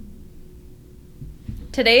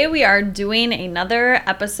Today we are doing another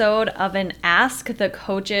episode of an Ask the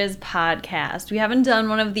Coaches podcast. We haven't done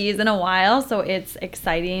one of these in a while, so it's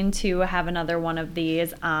exciting to have another one of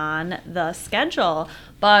these on the schedule.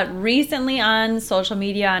 But recently on social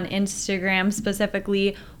media, on Instagram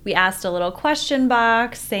specifically, we asked a little question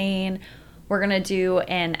box saying we're going to do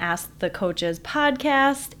an Ask the Coaches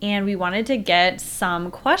podcast, and we wanted to get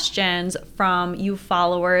some questions from you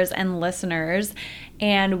followers and listeners,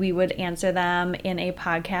 and we would answer them in a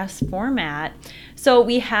podcast format. So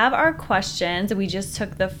we have our questions. We just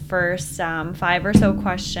took the first 5 or so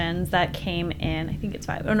questions that came in. I think it's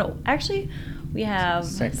 5. Oh, no, actually, we have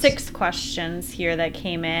 6 questions here that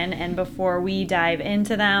came in, and before we dive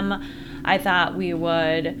into them, I thought we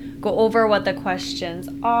would go over what the questions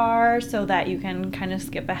are so that you can kind of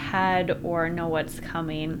skip ahead or know what's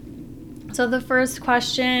coming. So the first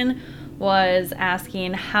question was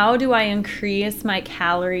asking, how do I increase my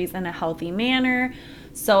calories in a healthy manner?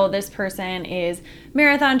 So this person is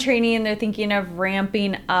marathon training. They're thinking of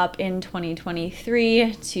ramping up in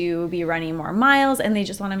 2023 to be running more miles, and they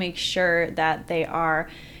just want to make sure that they are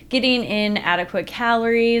getting in adequate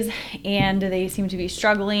calories, and they seem to be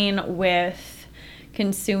struggling with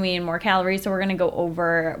consuming more calories. So we're going to go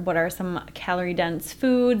over what are some calorie dense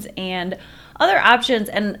foods and other options.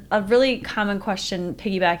 And a really common question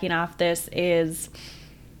piggybacking off this is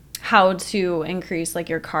how to increase like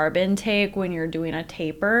your carb intake when you're doing a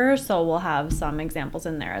taper. So we'll have some examples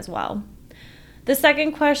in there as well. The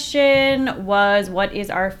second question was, what is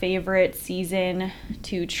our favorite season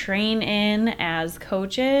to train in as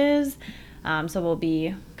coaches? So we'll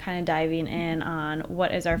be kind of diving in on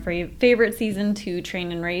what is our favorite season to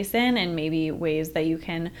train and race in, and maybe ways that you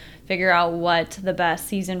can figure out what the best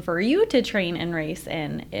season for you to train and race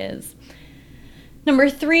in is. Number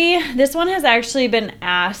 3, this one has actually been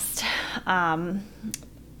asked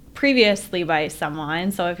previously by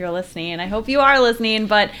someone, so if you're listening, I hope you are listening,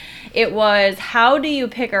 but it was, how do you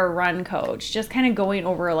pick a run coach? Just kind of going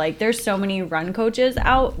over, like, there's so many run coaches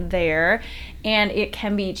out there, and it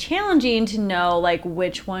can be challenging to know like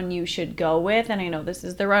which one you should go with. And I know this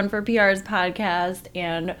is the Run for PRs podcast,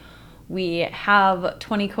 and we have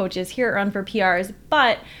 20 coaches here at Run for PRs,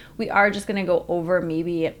 but we are just going to go over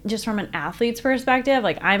maybe just from an athlete's perspective.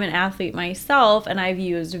 Like, I'm an athlete myself, and I've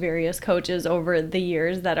used various coaches over the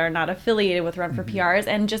years that are not affiliated with Run for PRs,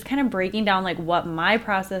 and just kind of breaking down like what my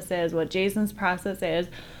process is, what Jason's process is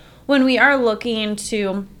when we are looking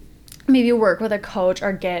to maybe work with a coach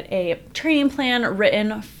or get a training plan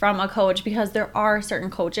written from a coach, because there are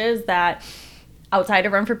certain coaches that outside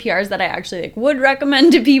of Run for PRs that I actually like would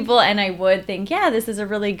recommend to people, and I would think, yeah, this is a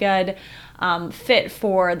really good fit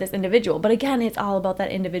for this individual. But again, it's all about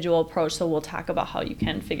that individual approach, so we'll talk about how you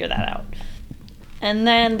can figure that out. And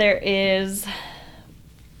then there is,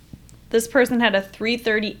 this person had a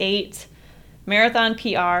 3:38 marathon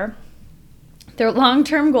PR. Their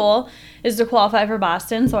long-term goal is to qualify for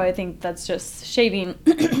Boston, so I think that's just shaving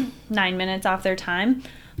 9 minutes off their time.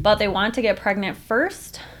 But they want to get pregnant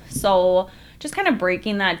first, so just kind of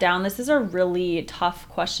breaking that down. This is a really tough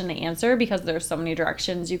question to answer because there's so many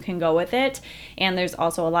directions you can go with it, and there's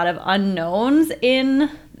also a lot of unknowns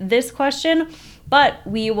in this question, but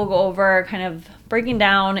we will go over kind of breaking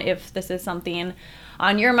down if this is something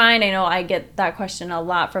on your mind. I know I get that question a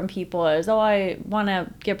lot from people is, oh, I want to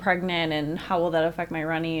get pregnant and how will that affect my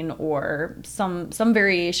running, or some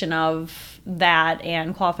variation of that,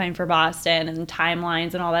 and qualifying for Boston and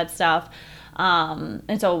timelines and all that stuff.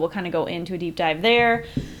 And so we'll kind of go into a deep dive there.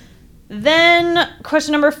 Then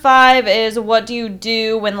question number 5 is, what do you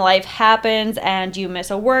do when life happens and you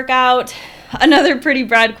miss a workout? Another pretty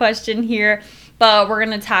broad question here, but we're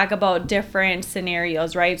going to talk about different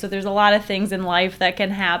scenarios, right? So there's a lot of things in life that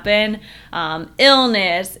can happen.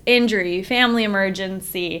 Illness, injury, family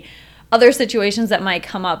emergency, other situations that might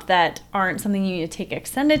come up that aren't something you need to take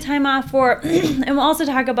extended time off for. And we'll also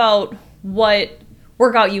talk about what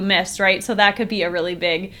workout you missed, right? So that could be a really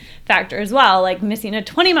big factor as well, like missing a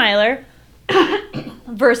 20 miler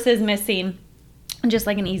versus missing just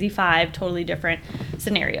like an easy 5, totally different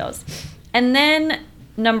scenarios. And then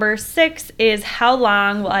number 6 is, how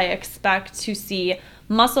long will I expect to see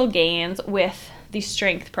muscle gains with the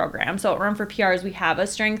strength program? So at Run for PRs, we have a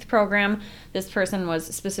strength program. This person was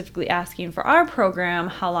specifically asking for our program,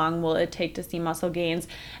 how long will it take to see muscle gains?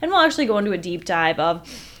 And we'll actually go into a deep dive of,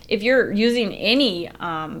 if you're using any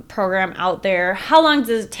program out there, how long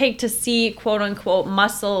does it take to see quote unquote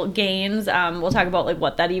muscle gains? We'll talk about like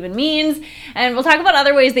what that even means, and we'll talk about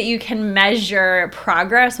other ways that you can measure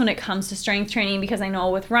progress when it comes to strength training, because I know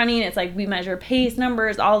with running it's like we measure pace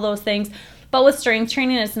numbers, all those things, But with strength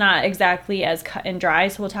training, it's not exactly as cut and dry.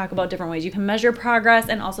 So we'll talk about different ways you can measure progress,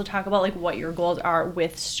 and also talk about like what your goals are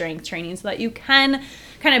with strength training so that you can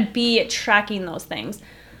kind of be tracking those things.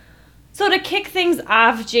 So to kick things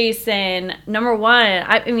off, Jason, number one,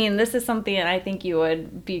 I mean, this is something I think you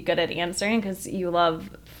would be good at answering because you love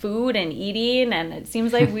food and eating, and it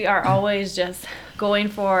seems like we are always just going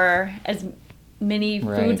for as many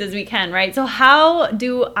foods as we can, right? So how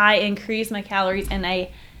do I increase my calories in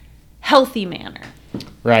a healthy manner?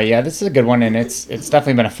 Right, yeah, this is a good one, and it's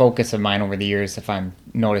definitely been a focus of mine over the years. If I'm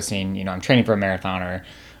noticing, I'm training for a marathon, or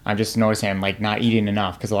I'm just noticing I'm like not eating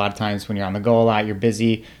enough, because a lot of times when you're on the go a lot, you're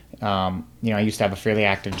busy. I used to have a fairly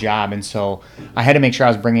active job, and so I had to make sure I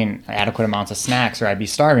was bringing adequate amounts of snacks, or I'd be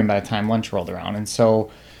starving by the time lunch rolled around. And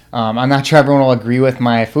so I'm not sure everyone will agree with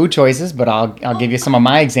my food choices, but I'll give you some of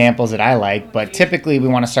my examples that I like. But typically, we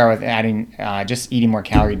want to start with adding just eating more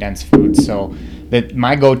calorie dense foods. So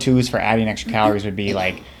my go-tos for adding extra calories would be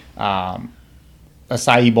like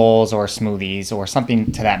acai bowls or smoothies or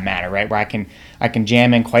something to that matter, right? Where I can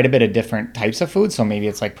jam in quite a bit of different types of food. So maybe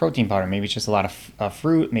it's like protein powder, maybe it's just a lot of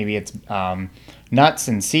fruit, maybe it's nuts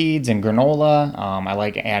and seeds and granola. I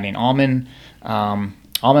like adding almond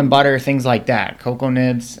butter, things like that, cocoa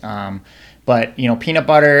nibs. But peanut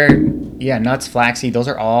butter, nuts, flaxseed, those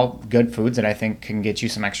are all good foods that I think can get you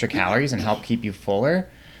some extra calories and help keep you fuller.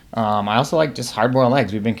 I also like just hard-boiled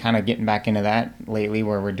eggs. We've been kind of getting back into that lately,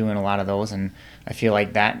 where we're doing a lot of those, and I feel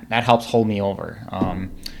like that helps hold me over,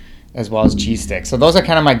 as well as cheese sticks. So those are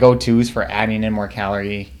kind of my go-tos for adding in more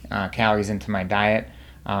calories into my diet.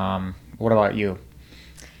 What about you?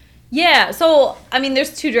 Yeah, so I mean,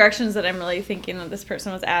 there's two directions that I'm really thinking that this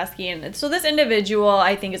person was asking. So this individual,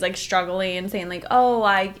 I think, is like struggling and saying like, oh,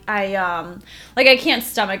 I can't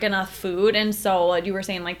stomach enough food, and so like you were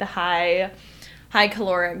saying, like the high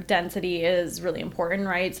caloric density is really important,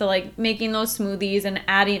 right? So like making those smoothies and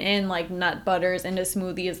adding in like nut butters into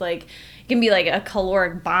smoothies, like it can be like a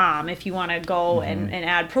caloric bomb if you want to go and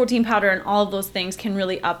add protein powder, and all of those things can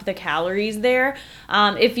really up the calories there.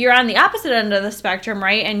 If you're on the opposite end of the spectrum,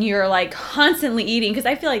 right, and you're like constantly eating, because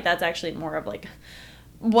I feel like that's actually more of like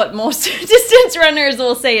what most distance runners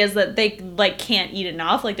will say, is that they like can't eat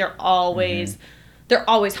enough, like they're always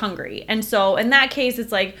hungry. And so in that case,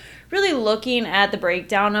 it's like really looking at the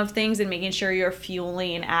breakdown of things and making sure you're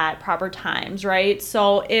fueling at proper times, right?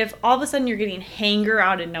 So if all of a sudden you're getting hanger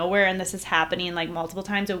out of nowhere, and this is happening like multiple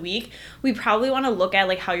times a week, we probably want to look at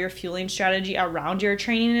like how your fueling strategy around your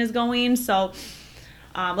training is going. So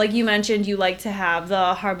like you mentioned, you like to have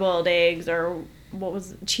the hard-boiled eggs, or what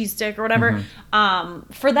was cheese stick or whatever.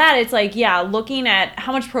 For that, it's like, looking at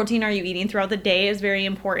how much protein are you eating throughout the day is very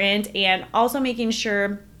important, and also making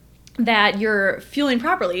sure that you're fueling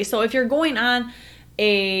properly. So if you're going on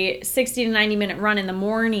a 60 to 90 minute run in the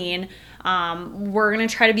morning, we're going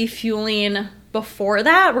to try to be fueling before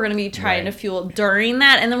that. We're going to be trying to fuel during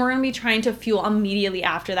that, and then we're going to be trying to fuel immediately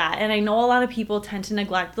after that. And I know a lot of people tend to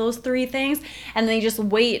neglect those three things, and they just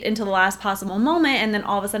wait until the last possible moment, and then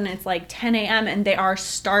all of a sudden it's like 10 a.m. and they are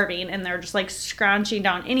starving, and they're just like scrunching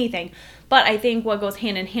down anything. But I think what goes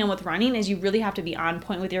hand in hand with running is you really have to be on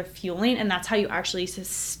point with your fueling, and that's how you actually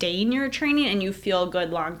sustain your training and you feel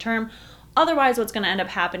good long term. Otherwise, what's going to end up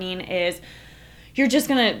happening is you're just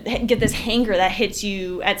going to get this hanger that hits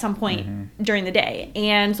you at some point during the day.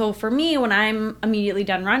 And so for me, when I'm immediately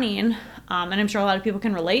done running, and I'm sure a lot of people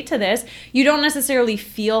can relate to this, you don't necessarily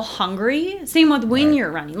feel hungry. Same with when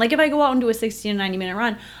you're running. Like if I go out and do a 60 to 90 minute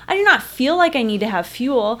run, I do not feel like I need to have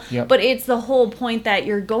fuel, but it's the whole point that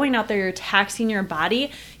you're going out there, you're taxing your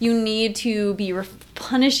body. You need to be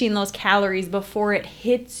replenishing those calories before it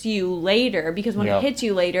hits you later, because when it hits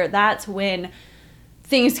you later, that's when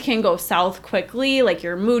things can go south quickly. Like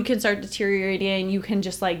your mood can start deteriorating. You can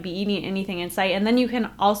just like be eating anything in sight. And then you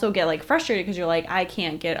can also get like frustrated because you're like, I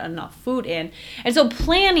can't get enough food in. And so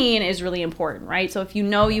planning is really important, right? So if you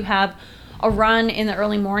know you have a run in the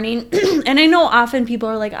early morning, and I know often people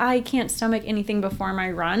are like, I can't stomach anything before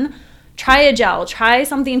my run. Try a gel, try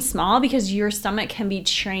something small, because your stomach can be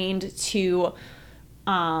trained to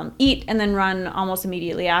eat and then run almost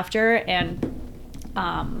immediately after. And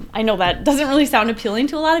I know that doesn't really sound appealing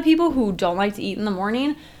to a lot of people who don't like to eat in the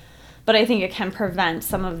morning, but I think it can prevent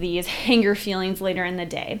some of these hanger feelings later in the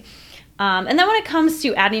day. And then when it comes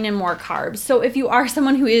to adding in more carbs, so if you are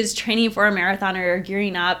someone who is training for a marathon, or you're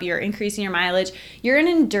gearing up, you're increasing your mileage, you're an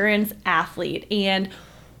endurance athlete, and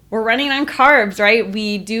we're running on carbs, right?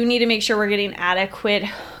 We do need to make sure we're getting adequate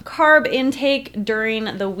carb intake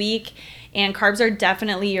during the week. And carbs are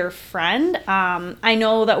definitely your friend. I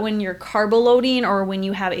know that when you're carb loading, or when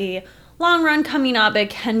you have a long run coming up, it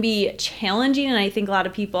can be challenging. And I think a lot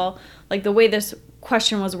of people like the way this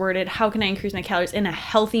question was worded, how can I increase my calories in a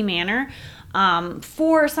healthy manner?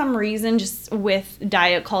 For some reason, just with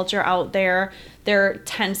diet culture out there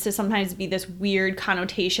tends to sometimes be this weird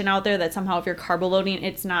connotation out there that somehow if you're carbo loading,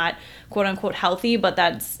 it's not quote unquote healthy, but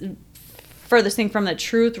that's furthest thing from the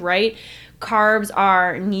truth, right? Carbs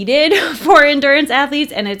are needed for endurance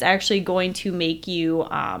athletes, and it's actually going to make you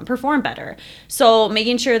perform better. So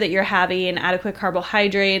making sure that you're having adequate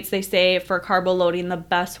carbohydrates. They say for carbo loading, the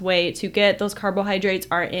best way to get those carbohydrates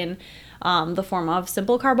are in the form of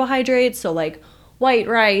simple carbohydrates. So like white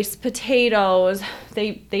rice, potatoes,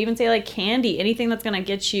 they even say like candy, anything that's going to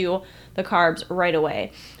get you the carbs right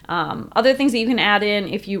away. Other things that you can add in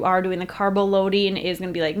if you are doing the carbo loading is going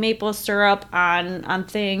to be like maple syrup on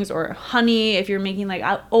things, or honey if you're making like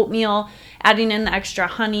oatmeal, adding in the extra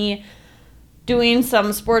honey. Doing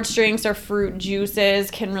some sports drinks or fruit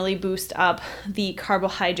juices can really boost up the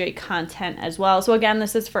carbohydrate content as well. So again,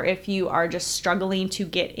 this is for if you are just struggling to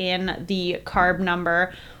get in the carb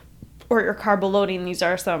number or you're carbo loading. These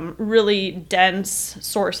are some really dense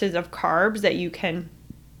sources of carbs that you can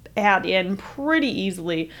add in pretty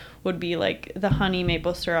easily, would be like the honey,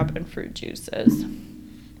 maple syrup, and fruit juices.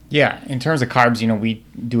 Yeah, in terms of carbs, we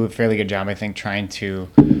do a fairly good job, I think, trying to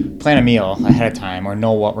plan a meal ahead of time or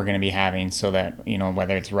know what we're going to be having so that,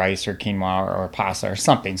 whether it's rice or quinoa or pasta or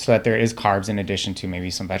something, so that there is carbs in addition to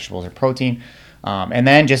maybe some vegetables or protein. And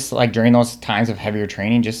then just like during those times of heavier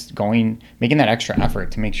training, just making that extra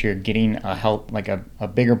effort to make sure you're getting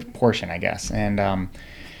a bigger portion, I guess. And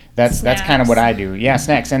that's kind of what I do. Yeah,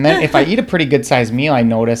 snacks. And then if I eat a pretty good sized meal, I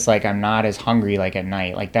notice like I'm not as hungry like at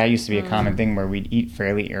night. Like that used to be a common thing where we'd eat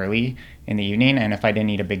fairly early in the evening, and if I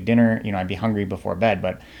didn't eat a big dinner, I'd be hungry before bed.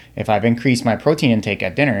 But if I've increased my protein intake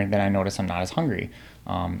at dinner, then I notice I'm not as hungry.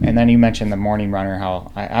 And then you mentioned the morning runner,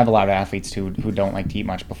 how I have a lot of athletes who don't like to eat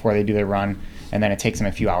much before they do their run, and then it takes them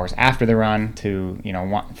a few hours after the run to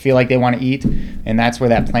feel like they want to eat, and that's where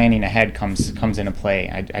that planning ahead comes into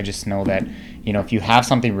play. I just know that if you have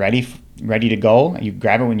something ready to go, you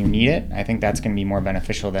grab it when you need it. I think that's going to be more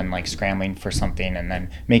beneficial than like scrambling for something and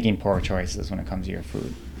then making poor choices when it comes to your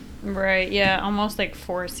food. Right, yeah, almost like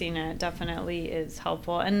forcing it definitely is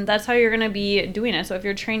helpful. And that's how you're going to be doing it. So if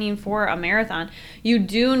you're training for a marathon, you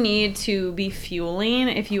do need to be fueling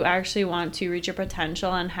if you actually want to reach your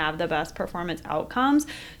potential and have the best performance outcomes.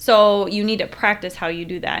 So you need to practice how you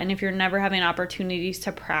do that. And if you're never having opportunities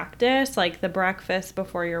to practice, like the breakfast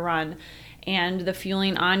before your run and the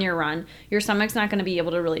fueling on your run, your stomach's not going to be able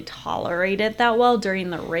to really tolerate it that well during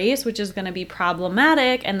the race, which is going to be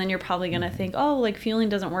problematic. And then you're probably going to think, oh, like fueling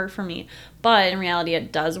doesn't work for me. But in reality,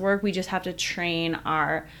 it does work. We just have to train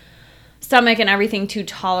our stomach and everything to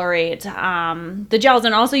tolerate the gels.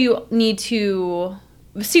 And also you need to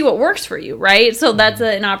see what works for you, right? So that's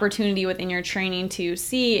an opportunity within your training to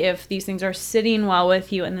see if these things are sitting well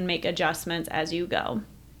with you and then make adjustments as you go.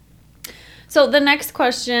 So the next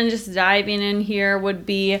question, just diving in here, would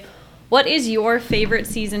be, what is your favorite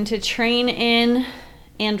season to train in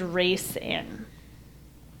and race in?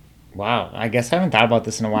 Wow, I guess I haven't thought about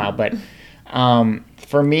this in a while, but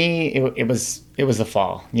for me, it was the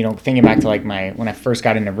fall. Thinking back to like when I first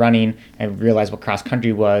got into running, I realized what cross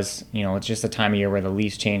country was. It's just a time of year where the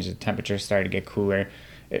leaves change, the temperature started to get cooler.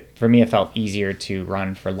 For me, it felt easier to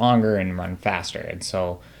run for longer and run faster, and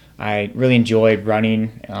so I really enjoyed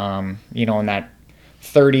running, in that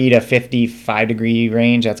 30 to 55 degree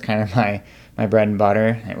range. That's kind of my bread and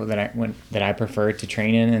butter that I prefer to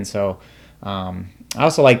train in. And so I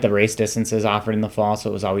also like the race distances offered in the fall.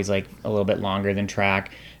 So it was always like a little bit longer than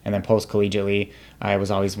track. And then post-collegiately, I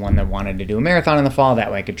was always one that wanted to do a marathon in the fall.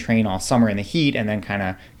 That way I could train all summer in the heat and then kind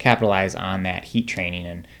of capitalize on that heat training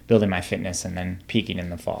and building my fitness and then peaking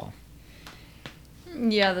in the fall.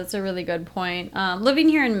 Yeah, that's a really good point. Living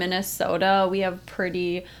here in Minnesota, we have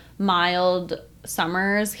pretty mild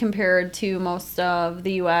summers compared to most of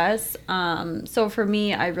the U.S. So for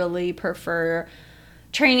me, I really prefer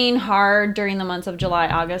training hard during the months of July,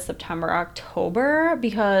 August, September, October,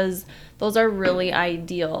 because those are really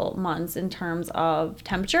ideal months in terms of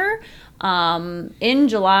temperature. In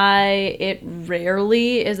July, it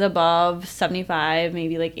rarely is above 75,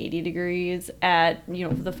 maybe like 80 degrees at,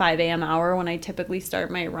 the 5 a.m. hour when I typically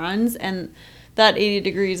start my runs. And that 80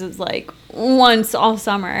 degrees is like once all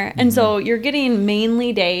summer. And so you're getting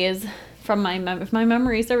mainly days from if my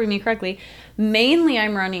memory is serving me correctly, mainly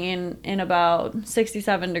I'm running in about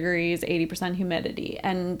 67 degrees, 80% humidity.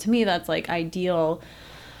 And to me, that's like ideal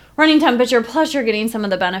running temperature, plus you're getting some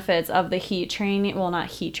of the benefits of the heat training. Well, not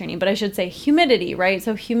heat training, but I should say humidity, right?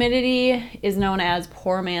 So humidity is known as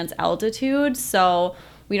poor man's altitude. So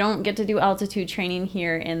We don't get to do altitude training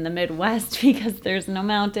here in the Midwest because there's no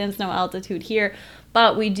mountains, no altitude here,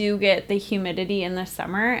 but we do get the humidity in the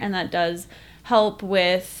summer, and that does help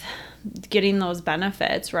with getting those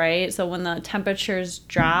benefits, right? So when the temperatures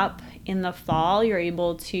drop in the fall, you're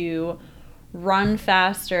able to run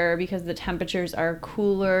faster because the temperatures are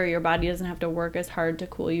cooler. Your body doesn't have to work as hard to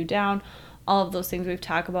cool you down. All of those things we've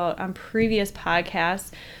talked about on previous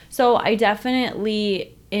podcasts. So I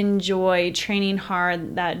definitely enjoy training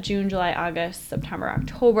hard that June, July, August, September,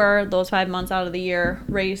 October, those 5 months out of the year,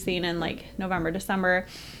 racing in like November, December,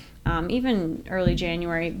 even early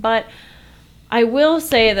January. But I will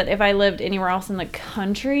say that if I lived anywhere else in the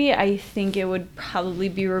country, I think it would probably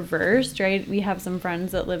be reversed, right? We have some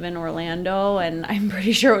friends that live in Orlando, and I'm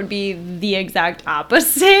pretty sure it would be the exact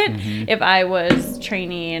opposite if I was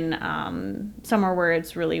training somewhere where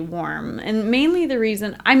it's really warm. And mainly the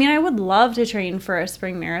reason, I mean, I would love to train for a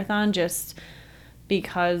spring marathon just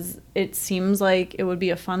because it seems like it would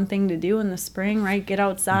be a fun thing to do in the spring, right? Get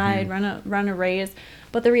outside, run a race.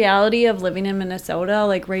 But the reality of living in Minnesota,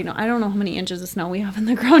 like right now, I don't know how many inches of snow we have in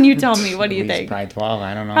the ground. You tell me. What do you think? Probably 12.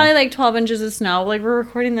 I don't know. Probably like 12 inches of snow. Like we're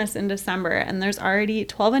recording this in December, and there's already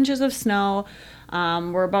 12 inches of snow.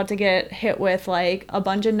 We're about to get hit with like a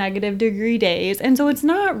bunch of negative degree days. And so it's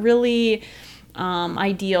not really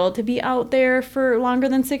ideal to be out there for longer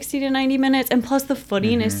than 60 to 90 minutes. And plus the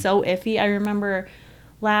footing is so iffy. I remember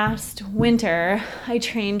last winter, I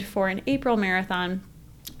trained for an April marathon.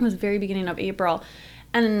 It was the very beginning of April.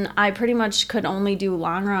 And I pretty much could only do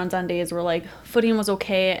long runs on days where like footing was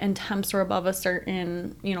okay and temps were above a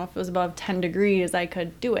certain, if it was above 10 degrees, I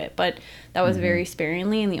could do it. But that was very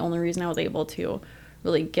sparingly. And the only reason I was able to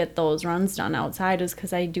really get those runs done outside is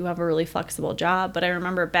because I do have a really flexible job. But I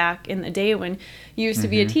remember back in the day when you used to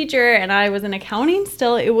be a teacher and I was in accounting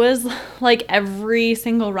still, it was like every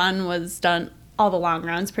single run was done. All the long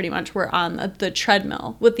runs pretty much were on the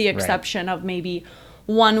treadmill, with the exception of maybe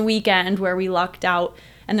one weekend where we lucked out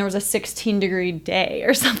and there was a 16-degree day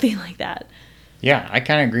or something like that. Yeah, I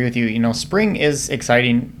kind of agree with you. Spring is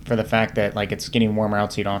exciting for the fact that like it's getting warmer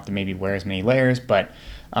out, so you don't have to maybe wear as many layers. But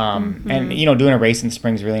and doing a race in the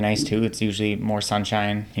spring is really nice too. It's usually more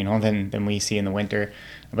sunshine, than we see in the winter.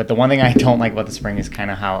 But the one thing I don't like about the spring is kind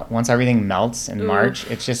of how once everything melts in March,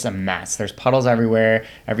 it's just a mess. There's puddles everywhere.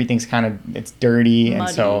 Everything's it's dirty and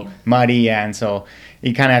so muddy, and so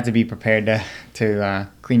you kind of have to be prepared to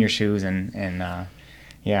clean your shoes and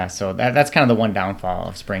so that's kind of the one downfall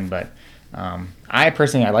of spring. But I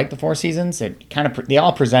personally like the 4 seasons. They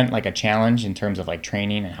all present like a challenge in terms of like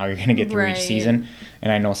training and how you're going to get through each season.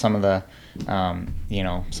 And I know some of the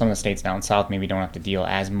some of the states down south maybe don't have to deal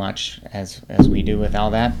as much as we do with all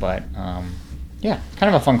that. But kind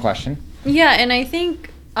of a fun question. Yeah, and I think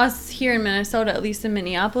us here in Minnesota, at least in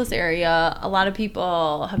Minneapolis area, a lot of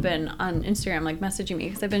people have been on Instagram like messaging me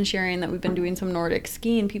because I've been sharing that we've been doing some Nordic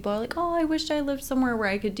skiing. People are like, oh, I wish I lived somewhere where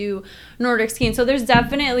I could do Nordic skiing. So there's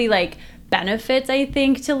definitely like benefits, I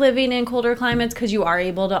think, to living in colder climates because you are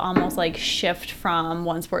able to almost like shift from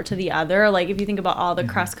one sport to the other. Like if you think about all the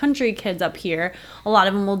cross country kids up here, a lot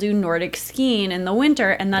of them will do Nordic skiing in the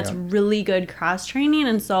winter, and that's really good cross training.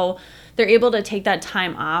 And so they're able to take that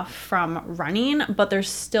time off from running, but they're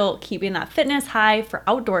still keeping that fitness high for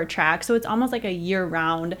outdoor track. So it's almost like a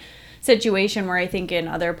year-round situation where I think in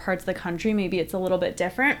other parts of the country, maybe it's a little bit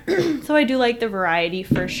different. So I do like the variety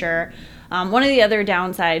for sure. One of the other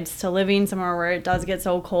downsides to living somewhere where it does get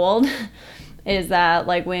so cold is that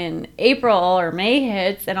like when April or May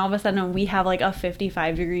hits and all of a sudden we have like a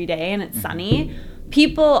 55-degree day and it's sunny,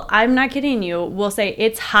 people, I'm not kidding you, will say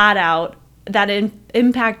it's hot out. That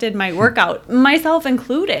impacted my workout, myself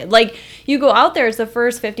included. Like you go out there, it's the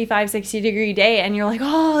first 55, 60-degree day and you're like,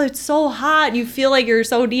 oh, it's so hot. You feel like you're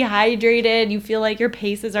so dehydrated. You feel like your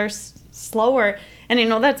paces are slower. And I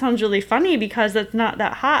know that sounds really funny because it's not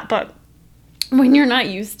that hot, but when you're not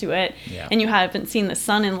used to it and you haven't seen the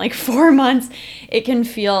sun in like 4 months, it can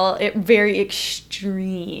feel very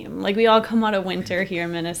extreme. Like we all come out of winter here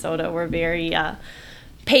in Minnesota. We're very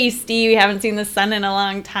pasty. We haven't seen the sun in a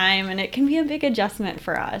long time, and it can be a big adjustment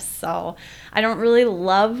for us. So I don't really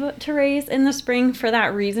love to race in the spring for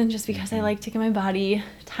that reason, just because I like to give my body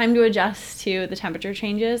time to adjust to the temperature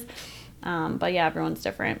changes. But yeah, everyone's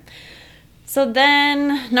different. So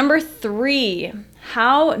then number 3,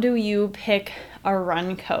 how do you pick a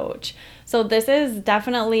run coach? So this is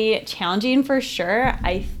definitely challenging for sure.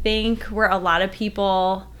 I think where a lot of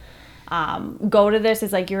people go to this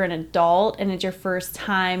is like you're an adult and it's your first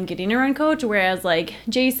time getting a run coach, whereas like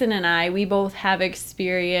Jason and I, we both have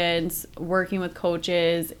experience working with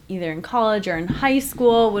coaches either in college or in high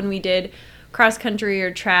school when we did cross country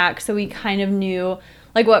or track, so we kind of knew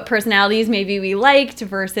like what personalities maybe we liked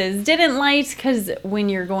versus didn't like, because when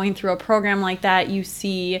you're going through a program like that, you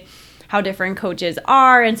see how different coaches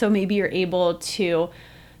are, and so maybe you're able to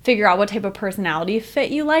figure out what type of personality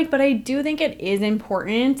fit you like. But I do think it is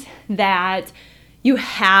important that you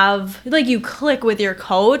have, like, you click with your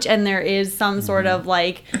coach and there is some sort of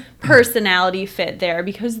like personality fit there,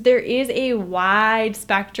 because there is a wide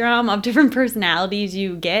spectrum of different personalities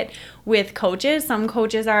you get with coaches. Some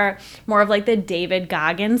coaches are more of like the David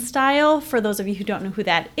Goggins style. For those of you who don't know who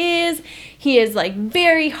that is, he is like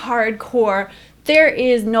very hardcore. There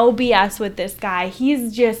is no BS with this guy.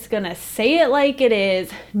 He's just gonna say it like it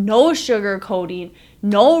is. No sugarcoating,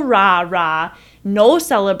 no rah-rah, no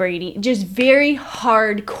celebrating, just very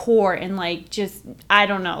hardcore, and like, just, I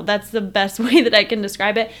don't know, that's the best way that I can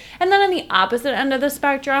describe it. And then on the opposite end of the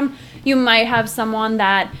spectrum, you might have someone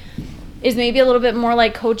that is maybe a little bit more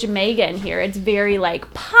like Coach Megan here. It's very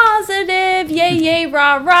like positive, yay, yay,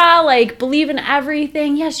 rah, rah, like believe in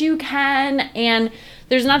everything, yes you can. And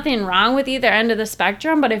there's nothing wrong with either end of the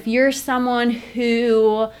spectrum, but if you're someone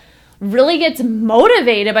who really gets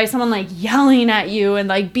motivated by someone like yelling at you and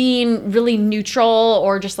like being really neutral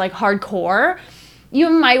or just like hardcore, you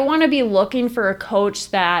might want to be looking for a coach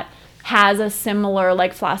that has a similar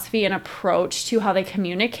like philosophy and approach to how they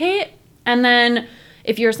communicate. And then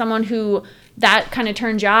if you're someone who that kind of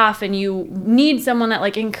turns you off and you need someone that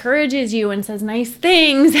like encourages you and says nice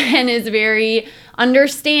things and is very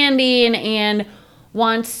understanding and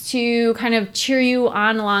wants to kind of cheer you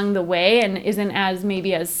on along the way and isn't as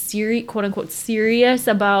maybe as serious, quote unquote, serious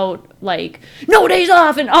about like no days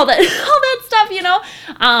off and all that stuff, you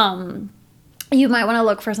know, you might want to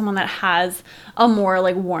look for someone that has a more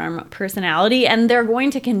like warm personality, and they're going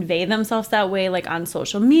to convey themselves that way, like on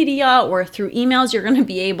social media or through emails. You're going to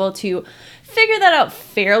be able to figure that out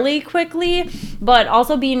fairly quickly, but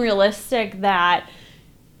also being realistic that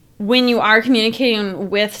when you are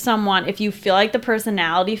communicating with someone, if you feel like the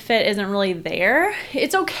personality fit isn't really there,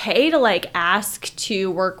 it's okay to like ask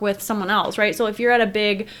to work with someone else, right? So if you're at a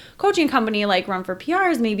big coaching company like Run for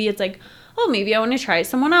PRs, maybe it's like, oh, maybe I want to try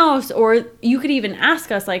someone else. Or you could even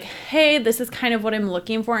ask us like, hey, this is kind of what I'm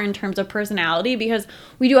looking for in terms of personality, because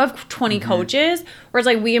we do have 20 coaches where it's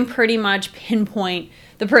like we can pretty much pinpoint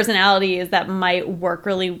the personalities that might work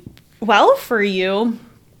really well for you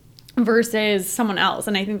versus someone else.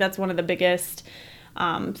 And I think that's one of the biggest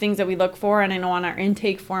things that we look for. And I know on our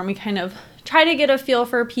intake form, we kind of try to get a feel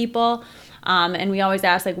for people. And we always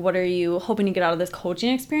ask, like, what are you hoping to get out of this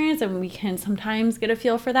coaching experience? And we can sometimes get a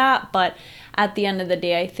feel for that. But at the end of the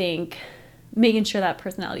day, I think making sure that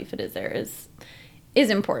personality fit is there is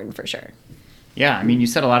important for sure. Yeah, I mean, you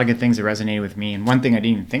said a lot of good things that resonated with me. And one thing I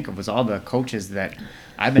didn't even think of was all the coaches that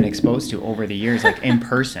I've been exposed to over the years, like in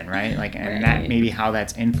person, right? Like, and that maybe how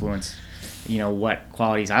that's influenced, you know, what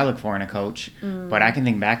qualities I look for in a coach. But I can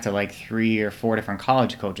think back to like 3 or 4 different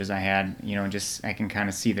college coaches I had, you know, just I can kind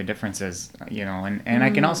of see the differences, you know, and I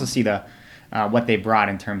can also see the what they brought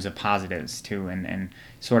in terms of positives too, and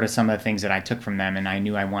sort of some of the things that I took from them and I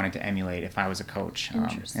knew I wanted to emulate if I was a coach.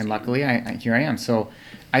 And luckily, here I am. So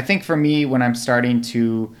I think for me, when I'm starting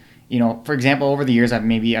to, you know, for example, over the years,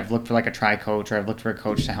 I've looked for like a tri coach, or I've looked for a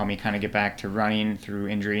coach to help me kind of get back to running through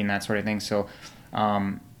injury and that sort of thing. So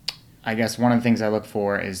I guess one of the things I look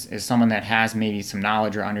for is someone that has maybe some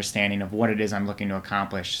knowledge or understanding of what it is I'm looking to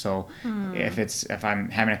accomplish. So if I'm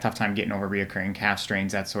having a tough time getting over reoccurring calf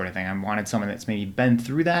strains, that sort of thing, I wanted someone that's maybe been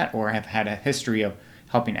through that or have had a history of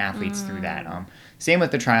helping athletes through that. Same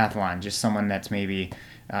with the triathlon, just someone that's maybe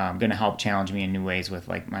going to help challenge me in new ways with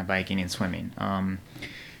like my biking and swimming.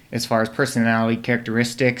 As far as personality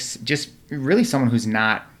characteristics, just really someone who's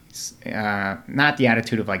not the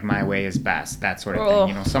attitude of like my way is best, that sort of thing.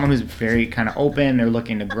 You know, someone who's very kind of open. They're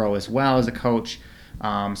looking to grow as well as a coach.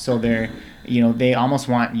 So they're, you know, they almost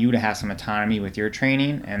want you to have some autonomy with your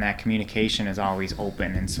training, and that communication is always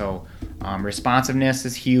open. And so responsiveness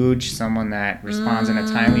is huge. Someone that responds in a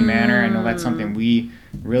timely manner. I know that's something we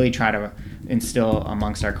really try to instill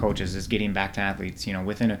amongst our coaches, is getting back to athletes, you know,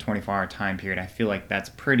 within a 24-hour time period. I feel like that's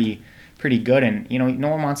pretty good. And, you know, no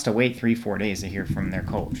one wants to wait 3-4 days to hear from their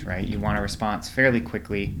coach, right? You want a response fairly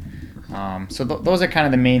quickly. So those are kind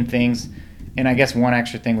of the main things. And I guess one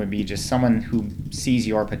extra thing would be just someone who sees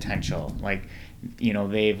your potential. Like, you know,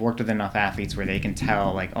 they've worked with enough athletes where they can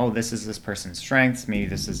tell, like, oh, this is this person's strengths. Maybe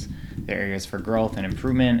this is their areas for growth and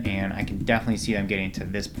improvement. And I can definitely see them getting to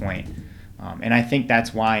this point. And I think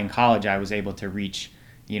that's why in college I was able to reach,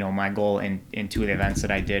 you know, my goal in 2 of the events that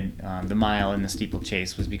I did, the mile and the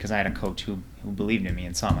steeplechase, was because I had a coach who believed in me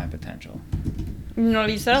and saw my potential. No,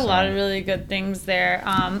 you said a lot of really good things there.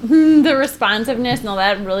 The responsiveness, no,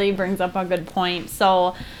 that really brings up a good point.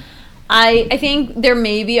 So I think there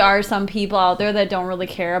maybe are some people out there that don't really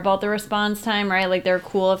care about the response time, right? Like they're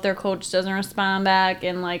cool if their coach doesn't respond back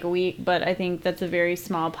in like a week, but I think that's a very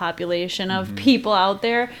small population of people out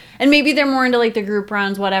there. And maybe they're more into like the group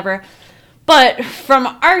runs, whatever. But from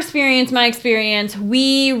our experience, my experience,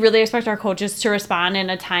 we really expect our coaches to respond in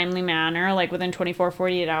a timely manner, like within 24,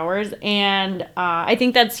 48 hours. And I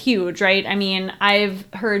think that's huge, right? I mean, I've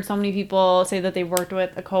heard so many people say that they've worked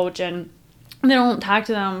with a coach and they don't talk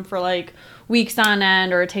to them for like weeks on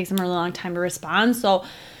end, or it takes them a really long time to respond. So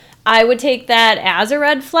I would take that as a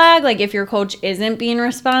red flag, like if your coach isn't being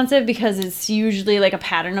responsive, because it's usually like a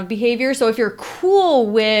pattern of behavior. So if you're cool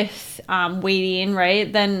with waiting,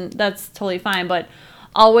 right, then that's totally fine. But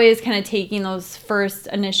always kind of taking those first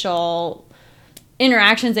initial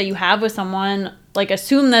interactions that you have with someone, like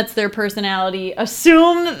assume that's their personality,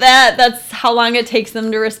 assume that that's how long it takes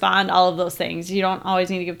them to respond, all of those things. You don't always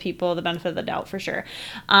need to give people the benefit of the doubt, for sure.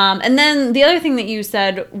 And then the other thing that you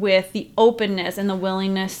said with the openness and the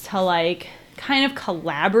willingness to like kind of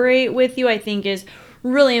collaborate with you, I think is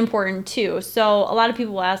really important too. So a lot of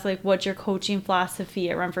people ask like, what's your coaching philosophy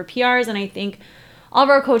at Run for PRs? And I think all of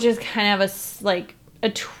our coaches kind of have a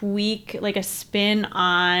tweak, like a spin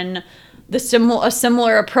on a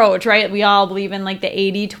similar approach, right? We all believe in like the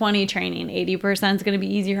 80-20 training. 80% is going to be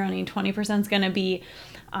easy running, 20% is going to be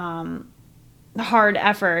hard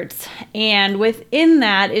efforts. And within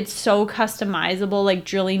that, it's so customizable, like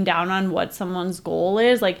drilling down on what someone's goal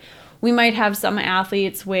is. Like we might have some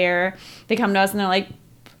athletes where they come to us and they're like,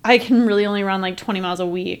 I can really only run like 20 miles a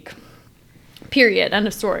week, period, end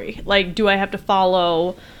of story. Like, do I have to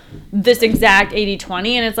follow this exact 80-20?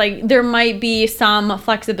 And it's like there might be some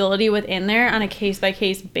flexibility within there on a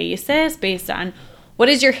case-by-case basis based on what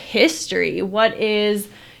is your history, what is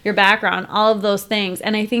your background, all of those things.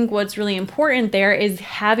 And I think what's really important there is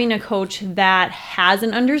having a coach that has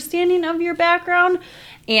an understanding of your background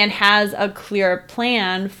and has a clear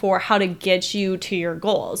plan for how to get you to your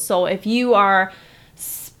goals. So if you are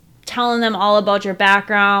telling them all about your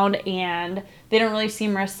background and they don't really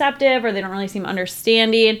seem receptive or they don't really seem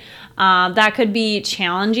understanding, that could be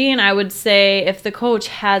challenging. I would say if the coach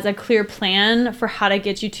has a clear plan for how to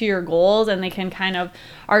get you to your goals and they can kind of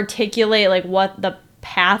articulate like what the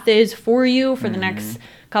path is for you for the next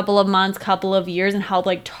couple of months, couple of years, and help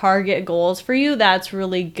like target goals for you, that's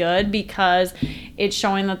really good because it's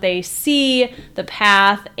showing that they see the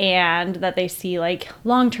path and that they see like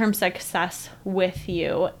long-term success with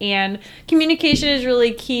you. And communication is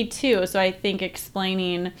really key too. So I think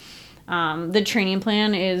explaining the training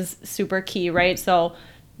plan is super key, right? So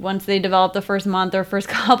once they develop the first month or first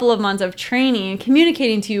couple of months of training,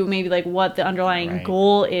 communicating to you maybe like what the underlying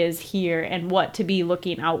goal is here and what to be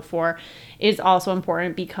looking out for is also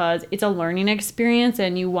important because it's a learning experience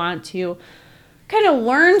and you want to kind of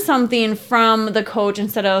learn something from the coach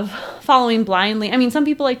instead of following blindly. I mean, some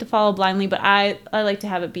people like to follow blindly, but I like to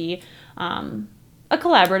have it be a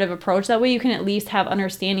collaborative approach. That way you can at least have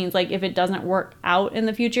understandings. Like if it doesn't work out in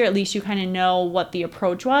the future, at least you kind of know what the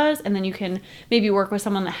approach was, and then you can maybe work with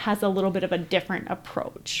someone that has a little bit of a different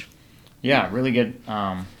approach. Yeah, really good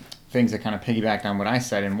things that kind of piggybacked on what I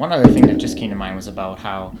said. And one other thing that just came to mind was about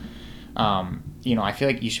how I feel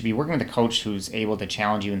like you should be working with a coach who's able to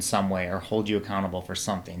challenge you in some way or hold you accountable for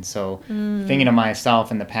something. So thinking of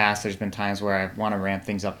myself in the past, there's been times where I want to ramp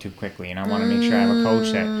things up too quickly, and I want to make sure I have a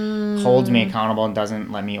coach that holds me accountable and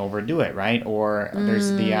doesn't let me overdo it, right? Or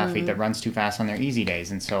there's the athlete that runs too fast on their easy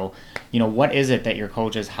days. And so, what is it that your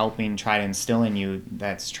coach is helping try to instill in you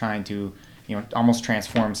that's trying to almost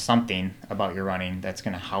transform something about your running that's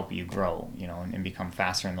going to help you grow, and become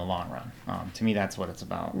faster in the long run. To me, that's what it's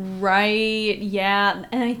about. Right. Yeah.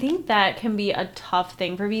 And I think that can be a tough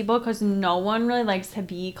thing for people because no one really likes to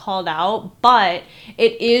be called out, but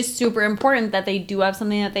it is super important that they do have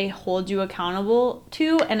something that they hold you accountable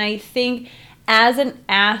to. And I think as an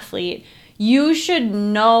athlete, you should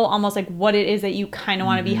know almost like what it is that you kind of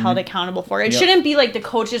want to be held accountable for. It shouldn't be like the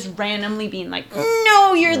coach just randomly being like,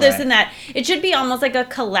 no, you're this and that. It should be almost like a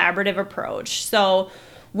collaborative approach. So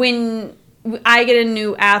when I get a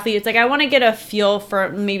new athlete, it's like I want to get a feel for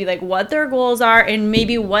maybe like what their goals are and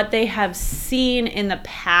maybe what they have seen in the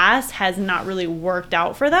past has not really worked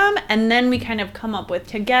out for them. And then we kind of come up with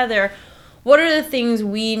together, what are the things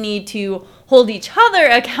we need to hold each other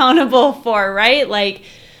accountable for, right? Like,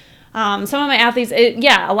 some of my athletes,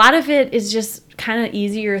 a lot of it is just kind of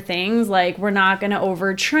easier things like we're not going to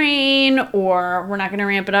overtrain or we're not going to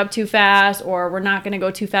ramp it up too fast or we're not going to go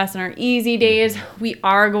too fast on our easy days. We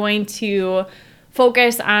are going to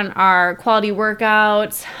focus on our quality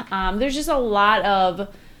workouts. There's just a lot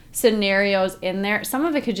of scenarios in there. Some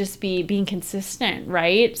of it could just be being consistent,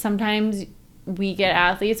 right? Sometimes we get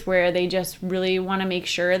athletes where they just really want to make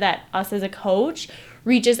sure that us as a coach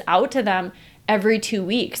reaches out to them every 2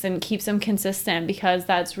 weeks and keeps them consistent, because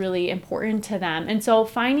that's really important to them. And so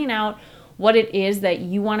finding out what it is that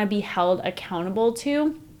you want to be held accountable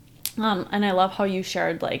to. And I love how you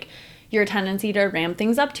shared like your tendency to ramp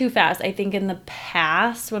things up too fast. I think in the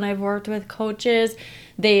past when I've worked with coaches,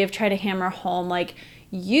 they've tried to hammer home like,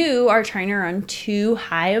 you are trying to run too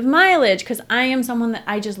high of mileage, because I am someone that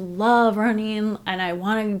I just love running and I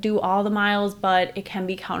want to do all the miles, but it can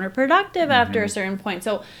be counterproductive after a certain point.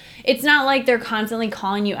 So it's not like they're constantly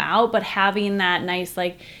calling you out, but having that nice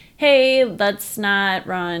like, hey, let's not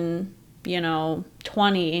run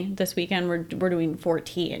 20 this weekend, we're doing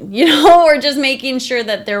 14, or just making sure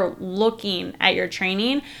that they're looking at your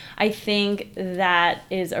training. I think that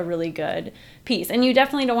is a really good piece. And you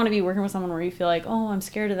definitely don't want to be working with someone where you feel like, oh, I'm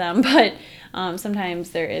scared of them. But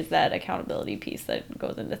sometimes there is that accountability piece that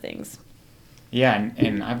goes into things. Yeah,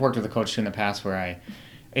 and I've worked with a coach too in the past where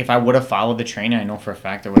if I would have followed the training, I know for a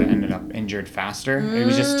fact I would have ended up injured faster. It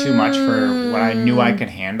was just too much for what I knew I could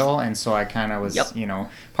handle. And so I kind of was,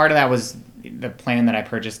 part of that was the plan that I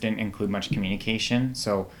purchased didn't include much communication.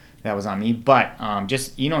 So that was on me. But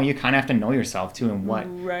just, you kind of have to know yourself too and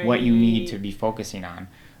what you need to be focusing on.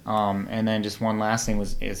 And then just one last thing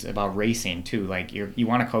is about racing too. Like you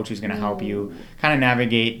want a coach who's going to help you kind of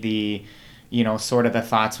navigate the sort of the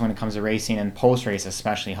thoughts when it comes to racing and post-race,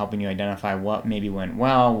 especially helping you identify what maybe went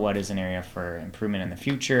well, what is an area for improvement in the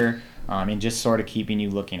future, and just sort of keeping you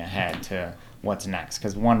looking ahead to what's next.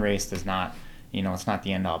 Because one race does not, it's not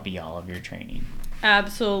the end-all be-all of your training.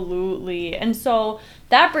 Absolutely. And so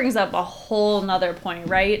that brings up a whole nother point,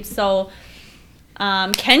 right? So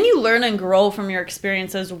can you learn and grow from your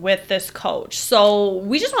experiences with this coach? So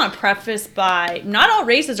we just want to preface by not all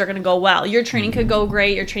races are going to go well. Your training could go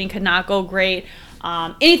great. Your training could not go great.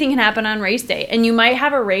 Anything can happen on race day. And you might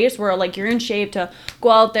have a race where like you're in shape to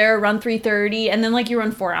go out there, run 3:30, and then like you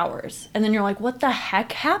run 4 hours. And then you're like, what the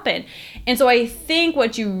heck happened? And so I think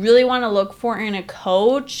what you really want to look for in a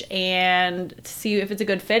coach and see if it's a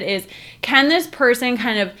good fit is, can this person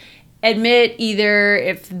kind of admit either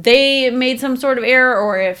if they made some sort of error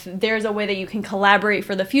or if there's a way that you can collaborate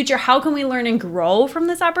for the future. How can we learn and grow from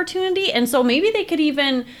this opportunity? And so maybe they could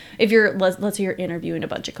even, if let's say you're interviewing a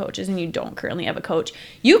bunch of coaches and you don't currently have a coach,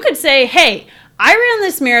 you could say, hey, I ran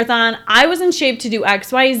this marathon. I was in shape to do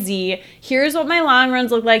X, Y, Z. Here's what my long runs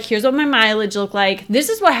look like. Here's what my mileage look like. This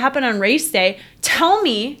is what happened on race day. Tell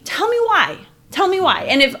me why. Tell me why.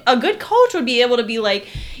 And if a good coach would be able to be like,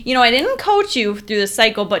 I didn't coach you through the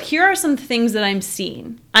cycle, but here are some things that I'm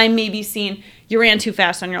seeing. I may be seeing you ran too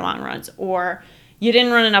fast on your long runs, or you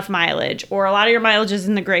didn't run enough mileage, or a lot of your mileage is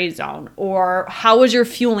in the gray zone, or how was your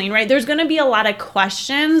fueling, right? There's going to be a lot of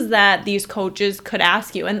questions that these coaches could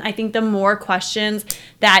ask you. And I think the more questions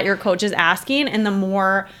that your coach is asking and the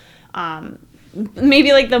more,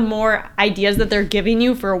 maybe like the more ideas that they're giving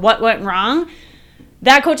you for what went wrong,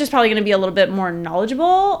 that coach is probably going to be a little bit more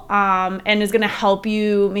knowledgeable and is going to help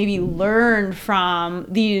you maybe learn from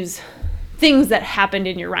these things that happened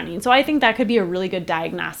in your running. So I think that could be a really good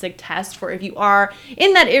diagnostic test for if you are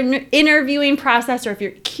in that interviewing process, or if you're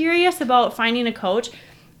curious about finding a coach.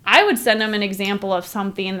 I would send them an example of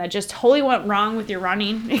something that just totally went wrong with your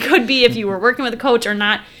running. It could be if you were working with a coach or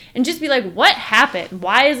not, and just be like, what happened?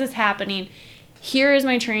 Why is this happening? Here is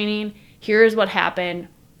my training. Here is what happened.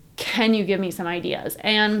 Can you give me some ideas?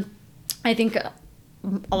 And I think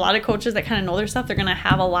a lot of coaches that kind of know their stuff, they're going to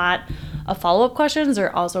have a lot of follow-up questions.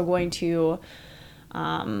 They're also going to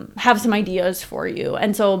have some ideas for you.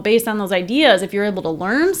 And so based on those ideas, if you're able to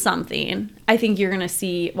learn something, I think you're going to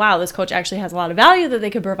see, wow, this coach actually has a lot of value that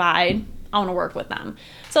they could provide. I want to work with them.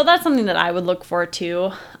 So that's something that I would look for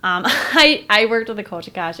too. I worked with a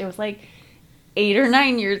coach, gosh, it was like 8 or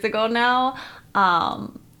 9 years ago now.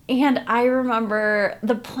 And I remember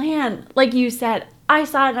the plan, like you said, I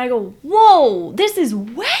saw it and I go, whoa, this is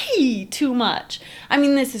way too much. I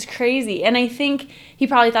mean, this is crazy. And I think he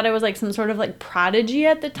probably thought I was like some sort of like prodigy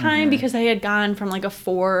at the time, because I had gone from like a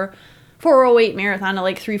 4:08 marathon to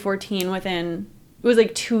like 3:14 within, it was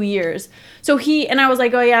like 2 years. So and I was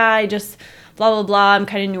like, oh yeah, I just blah, blah, blah. I'm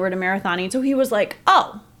kind of newer to marathoning. So he was like,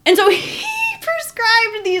 oh. And so he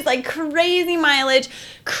prescribed these like crazy mileage,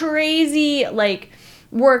 crazy like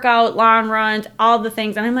workout, long runs, all the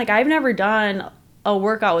things. And I'm like, I've never done a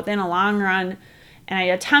workout within a long run and I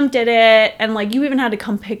attempted it, and like you even had to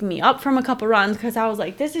come pick me up from a couple runs because I was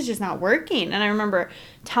like, this is just not working. And I remember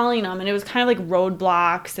telling them, and it was kind of like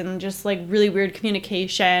roadblocks and just like really weird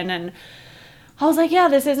communication, and I was like, yeah,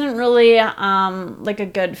 this isn't really like a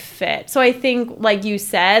good fit. So I think, like you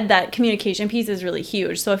said, that communication piece is really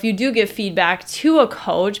huge. So if you do give feedback to a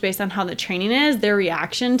coach based on how the training is, their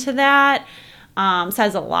reaction to that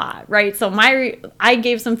says a lot, right? So I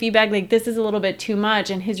gave some feedback like, this is a little bit too much,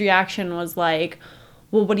 and his reaction was like,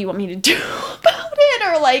 well, what do you want me to do about it?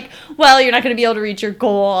 Or like, well, you're not going to be able to reach your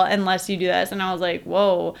goal unless you do this. And I was like,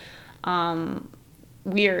 whoa,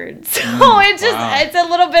 weird. So it's a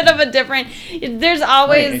little bit of a different, there's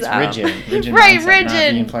always right, it's rigid right, mindset, rigid,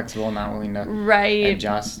 not being flexible, not willing to right,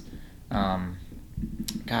 adjust.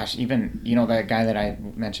 Gosh, even that guy that I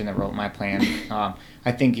mentioned that wrote my plan,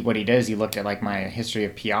 I think what he does, he looked at like my history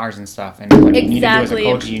of PRs and stuff, and what you need to do as a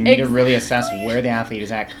coach, you need to really assess where the athlete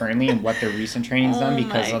is at currently and what their recent training's done,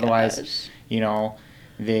 because otherwise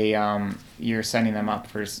they you're setting them up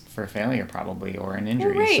for failure probably, or an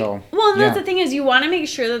injury. Right. So well, and that's the thing, is you want to make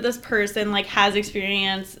sure that this person like has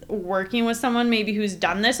experience working with someone maybe who's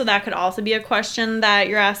done this. So that could also be a question that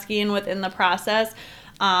you're asking within the process.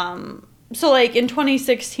 So like in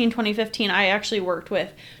 2016, 2015, I actually worked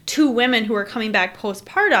with 2 women who were coming back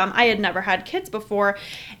postpartum. I had never had kids before.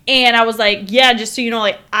 And I was like, yeah, just so you know,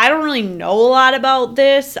 like, I don't really know a lot about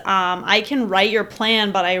this. I can write your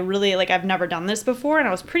plan, but I really, like, I've never done this before. And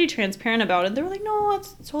I was pretty transparent about it. They were like, no,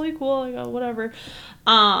 it's totally cool. I go, whatever.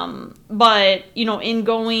 But,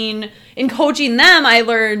 in coaching them, I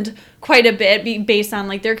learned quite a bit based on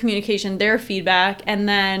like their communication, their feedback, and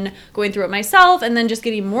then going through it myself, and then just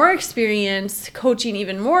getting more experience coaching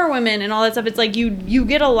even more women and all that stuff. It's like you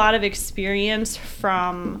get a lot of experience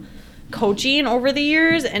from coaching over the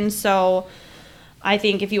years. And so I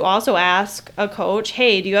think if you also ask a coach,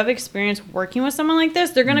 hey, do you have experience working with someone like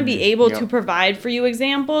this? They're going to be able to provide for you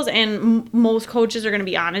examples. And most coaches are going to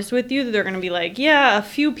be honest with you. They're going to be like, yeah, a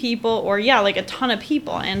few people, or yeah, like a ton of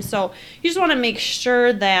people. And so you just want to make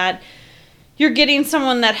sure that you're getting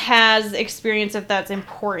someone that has experience, if that's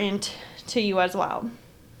important to you as well.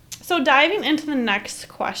 So diving into the next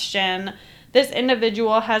question, this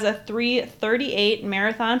individual has a 3:38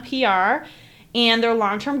 marathon PR, and their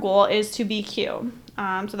long-term goal is to BQ.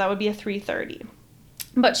 So that would be a 3:30.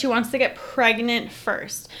 But she wants to get pregnant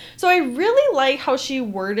first. So I really like how she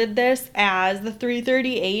worded this as the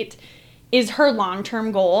 3:38 is her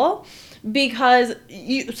long-term goal, because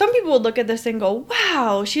some people would look at this and go,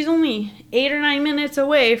 wow, she's only 8 or 9 minutes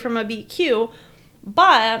away from a BQ.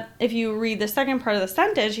 But if you read the second part of the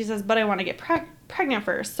sentence, she says, but I want to get pregnant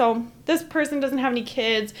first. So this person doesn't have any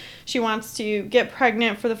kids. She wants to get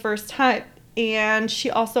pregnant for the first time, and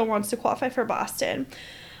she also wants to qualify for Boston.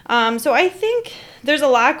 So I think there's a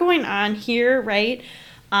lot going on here, right?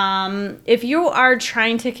 If you are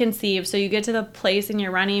trying to conceive, so you get to the place in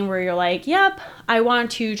your running where you're like, yep, I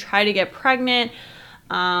want to try to get pregnant.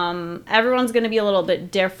 Everyone's going to be a little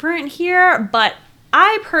bit different here, but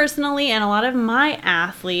I personally, and a lot of my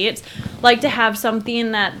athletes, like to have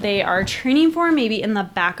something that they are training for, maybe in the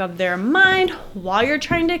back of their mind while you're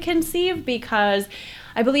trying to conceive, because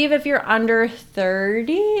I believe if you're under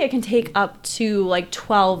 30, it can take up to like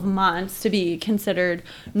 12 months to be considered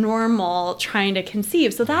normal trying to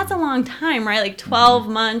conceive. So that's a long time, right? Like 12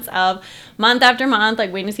 months of month after month,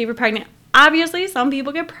 like waiting to see if you're pregnant. Obviously, some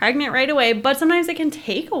people get pregnant right away, but sometimes it can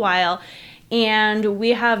take a while. And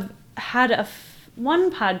we have had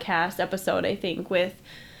one podcast episode, I think, with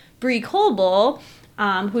Bree Colble,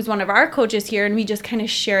 who's one of our coaches here, and we just kind of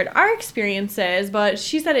shared our experiences. But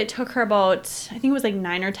she said it took her about, I think it was like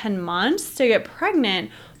 9 or 10 months to get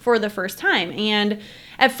pregnant for the first time. And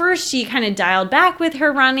at first she kind of dialed back with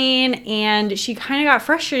her running, and she kind of got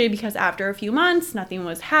frustrated because after a few months nothing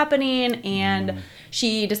was happening, and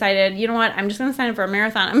she decided, you know what, I'm just going to sign up for a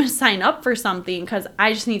marathon. I'm going to sign up for something because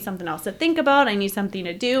I just need something else to think about. I need something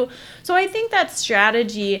to do. So I think that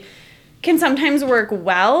strategy can sometimes work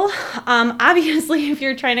well. Obviously, if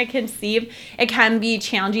you're trying to conceive, it can be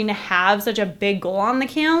challenging to have such a big goal on the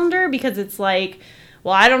calendar, because it's like,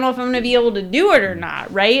 well, I don't know if I'm going to be able to do it or not,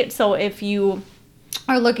 right? So if you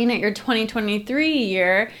are looking at your 2023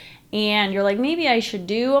 year and you're like, maybe I should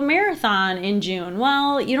do a marathon in June.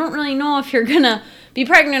 Well, you don't really know if you're going to be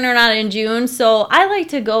pregnant or not in June. So I like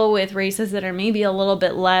to go with races that are maybe a little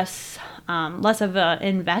bit less of an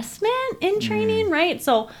investment in training, right?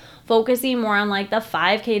 So focusing more on like the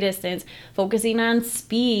 5K distance, focusing on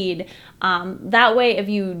speed. That way, if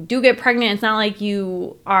you do get pregnant, it's not like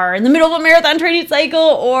you are in the middle of a marathon training cycle,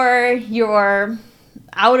 or you're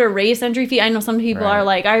out a race entry fee. I know some people Right. are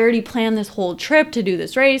like, I already planned this whole trip to do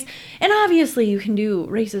this race. And obviously you can do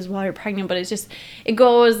races while you're pregnant, but it's just, it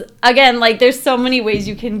goes, again, like there's so many ways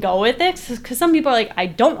you can go with it. Because some people are like, I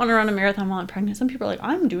don't want to run a marathon while I'm pregnant. Some people are like,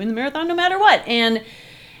 I'm doing the marathon no matter what. And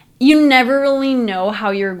you never really know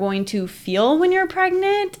how you're going to feel when you're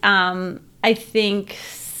pregnant. I think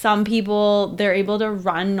some people, they're able to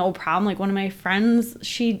run no problem. Like one of my friends,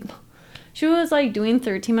 she was like doing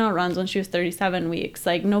 13-mile runs when she was 37 weeks,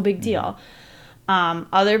 like no big deal.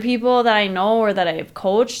 Other people that I know or that I've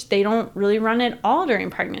coached, they don't really run at all during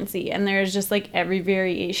pregnancy. And there's just like every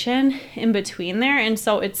variation in between there. And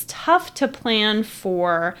so it's tough to plan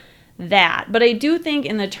for that. But I do think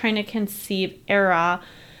in the trying to conceive era,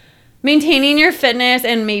 maintaining your fitness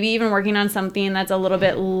and maybe even working on something that's a little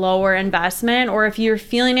bit lower investment, or if you're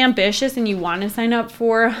feeling ambitious and you want to sign up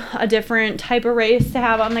for a different type of race to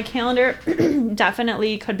have on the calendar,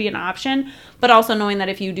 definitely could be an option. But also knowing that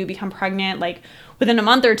if you do become pregnant, like within a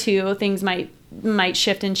month or two, things might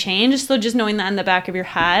shift and change. So just knowing that in the back of your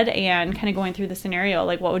head and kind of going through the scenario,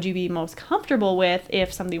 like what would you be most comfortable with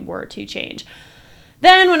if something were to change?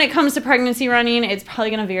 Then when it comes to pregnancy running, it's probably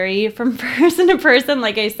going to vary from person to person.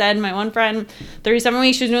 Like I said, my one friend, 37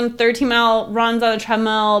 weeks, she was doing 13-mile runs on a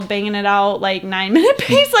treadmill, banging it out like 9-minute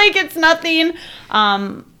pace. Like it's nothing.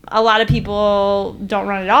 A lot of people don't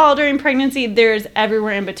run at all during pregnancy. There's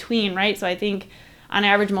everywhere in between, right? So I think on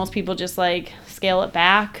average, most people just like scale it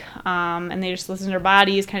back and they just listen to their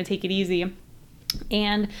bodies, kind of take it easy.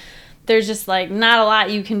 And there's just like not a lot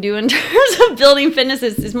you can do in terms of building fitness.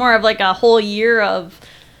 It's more of like a whole year of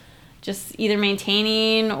just either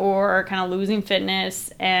maintaining or kind of losing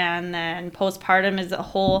fitness. And then postpartum is a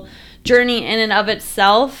whole journey in and of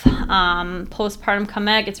itself. Postpartum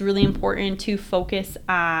comeback, it's really important to focus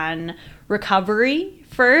on recovery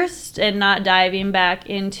first and not diving back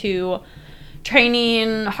into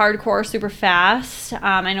training hardcore super fast.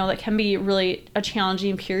 I know that can be really a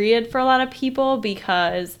challenging period for a lot of people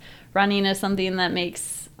because running is something that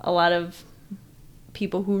makes a lot of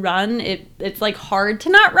people who run, it's like hard to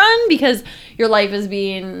not run because your life is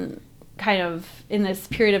being kind of in this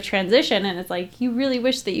period of transition, and it's like you really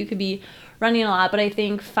wish that you could be running a lot. But I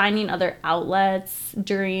think finding other outlets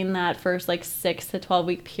during that first like 6 to 12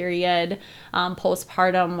 week period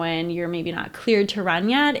postpartum when you're maybe not cleared to run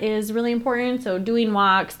yet is really important. So doing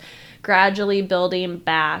walks, gradually building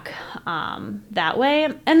back that way.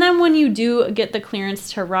 And then when you do get the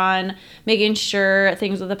clearance to run, making sure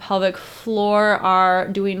things with the pelvic floor are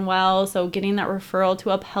doing well. So getting that referral to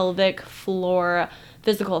a pelvic floor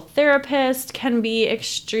physical therapist can be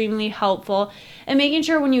extremely helpful. And making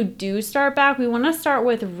sure when you do start back, we want to start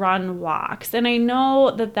with run walks. And I know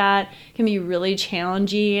that can be really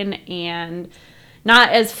challenging and not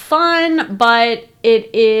as fun, but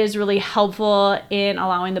it is really helpful in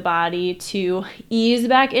allowing the body to ease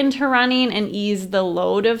back into running and ease the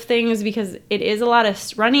load of things, because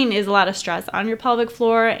running is a lot of stress on your pelvic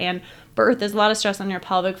floor, and birth is a lot of stress on your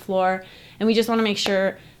pelvic floor. And we just want to make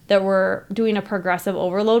sure that we're doing a progressive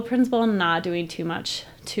overload principle and not doing too much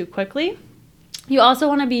too quickly. You also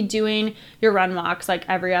want to be doing your run walks like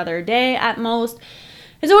every other day at most.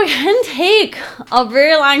 And so it can take a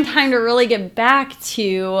very long time to really get back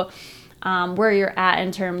to where you're at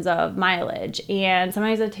in terms of mileage. And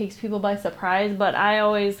sometimes it takes people by surprise, but I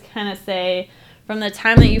always kind of say from the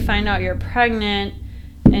time that you find out you're pregnant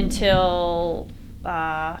until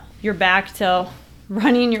you're back to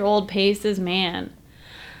running your old paces, man,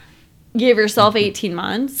 give yourself 18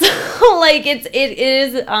 months. Like it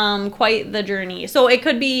is quite the journey. So it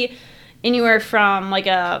could be anywhere from like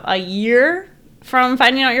a year from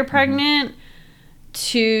finding out you're pregnant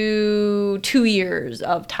to 2 years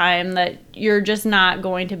of time that you're just not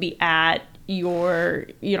going to be at your,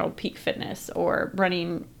 peak fitness or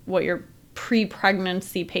running what your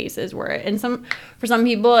pre-pregnancy paces were. And for some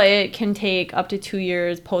people, it can take up to 2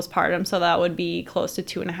 years postpartum. So that would be close to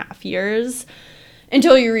 2.5 years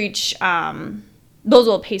until you reach those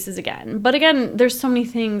old paces again. But again, there's so many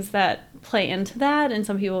things that play into that, and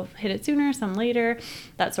some people hit it sooner, some later,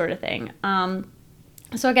 that sort of thing.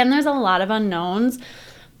 So again, there's a lot of unknowns,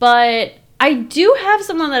 but I do have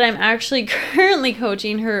someone that I'm actually currently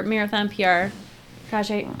coaching. Her marathon PR,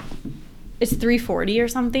 it's 3:40 or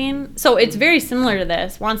something. So it's very similar to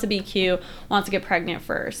this. Wants a BQ, wants to get pregnant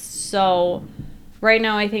first. So right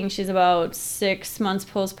now I think she's about 6 months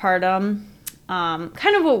postpartum.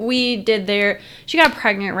 Kind of what we did there. She got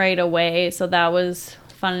pregnant right away, so that was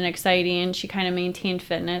fun and exciting. She kind of maintained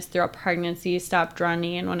fitness throughout pregnancy, stopped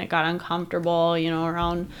running when it got uncomfortable,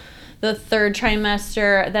 around the 3rd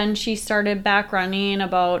trimester. Then she started back running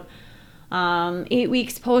about 8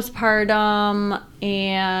 weeks postpartum,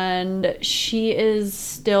 and she is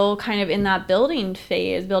still kind of in that building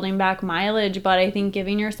phase, building back mileage. But I think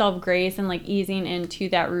giving yourself grace and like easing into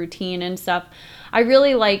that routine and stuff. I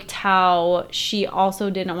really liked how she also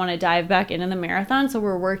didn't want to dive back into the marathon, so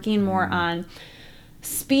we're working more on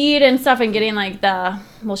speed and stuff and getting like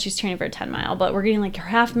she's training for a 10-mile, but we're getting like her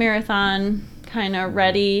half marathon kind of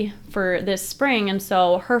ready for this spring. And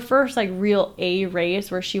so her first like real A race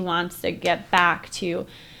where she wants to get back to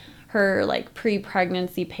her like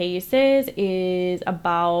pre-pregnancy paces is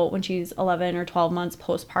about when she's 11 or 12 months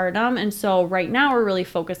postpartum. And so right now we're really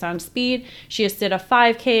focused on speed. She just did a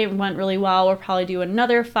 5K, went really well. We'll probably do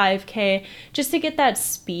another 5K just to get that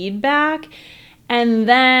speed back. And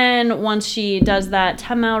then once she does that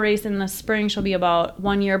 10-mile race in the spring, she'll be about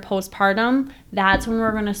 1 year postpartum. That's when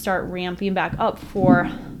we're going to start ramping back up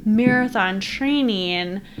for marathon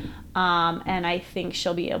training. And I think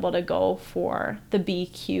she'll be able to go for the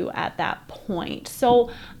BQ at that point.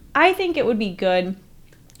 So I think it would be good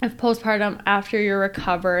if postpartum, after you're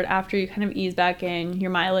recovered, after you kind of ease back in,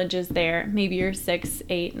 your mileage is there, maybe you're 6,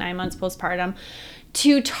 8, 9 months postpartum,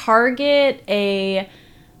 to target a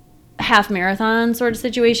half marathon sort of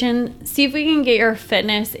situation. See if we can get your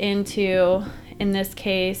fitness into, in this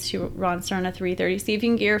case, she runs around a 3:30. See if you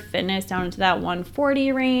can get your fitness down into that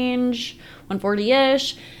 140 range,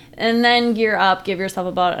 140-ish, and then gear up, give yourself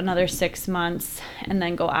about another 6 months, and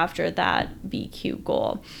then go after that BQ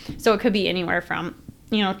goal. So it could be anywhere from,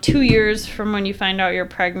 2 years from when you find out you're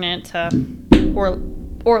pregnant to,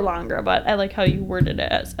 or longer, but I like how you worded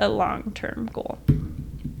it as a long-term goal.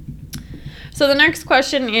 So the next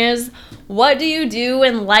question is, what do you do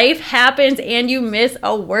when life happens and you miss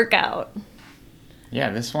a workout? Yeah,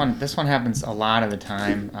 this one happens a lot of the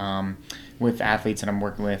time with athletes that I'm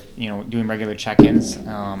working with, doing regular check-ins.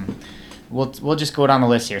 We'll just go down the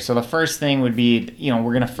list here. So the first thing would be, we're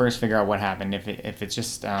going to first figure out what happened. If it's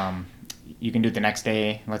just, you can do it the next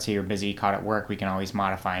day. Let's say you're busy, caught at work, we can always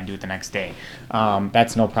modify and do it the next day.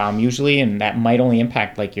 That's no problem usually, and that might only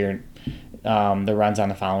impact like the runs on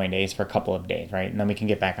the following days for a couple of days, right? And then we can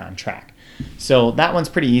get back on track. So that one's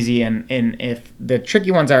pretty easy. And if the tricky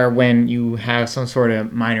ones are when you have some sort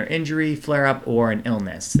of minor injury, flare-up, or an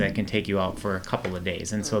illness that can take you out for a couple of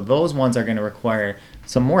days. And so those ones are going to require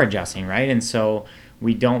some more adjusting, right? And so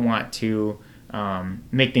we don't want to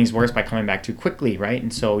make things worse by coming back too quickly, right?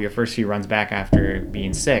 And so your first few runs back after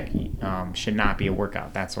being sick should not be a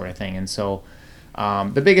workout, that sort of thing. And so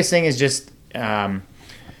the biggest thing is just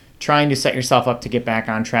trying to set yourself up to get back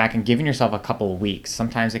on track and giving yourself a couple of weeks.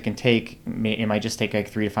 Sometimes it might just take like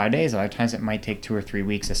 3 to 5 days. Other times it might take 2 or 3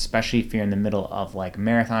 weeks, especially if you're in the middle of like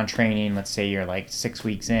marathon training. Let's say you're like 6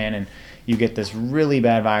 weeks in and you get this really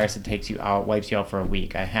bad virus that takes you out, wipes you out for a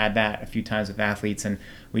week. I had that a few times with athletes, and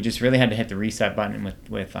we just really had to hit the reset button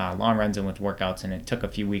with long runs and with workouts, and it took a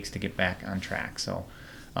few weeks to get back on track. So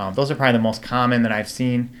those are probably the most common that I've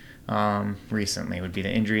seen recently, would be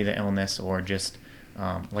the injury, the illness, or just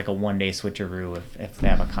like a one-day switcheroo if they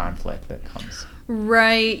have a conflict that comes.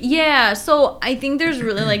 Right. Yeah. So I think there's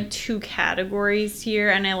really like 2 categories here,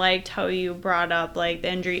 and I liked how you brought up like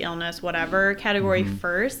the injury, illness, whatever category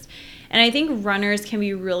first. And I think runners can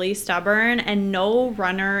be really stubborn, and no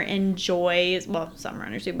runner enjoys, well, some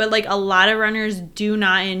runners do, but like a lot of runners do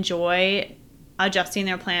not enjoy adjusting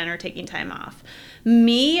their plan or taking time off.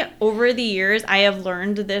 Me, over the years, I have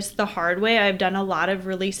learned this the hard way. I've done a lot of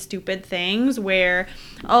really stupid things where,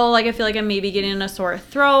 I feel like I'm maybe getting a sore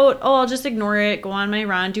throat. I'll just ignore it, go on my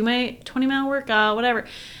run, do my 20-mile workout, whatever.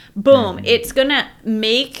 Boom. It's going to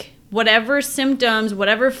make whatever symptoms,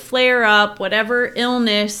 whatever flare up, whatever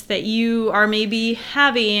illness that you are maybe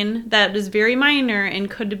having that is very minor and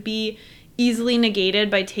could be easily negated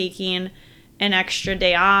by taking an extra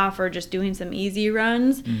day off or just doing some easy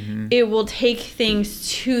runs, it will take things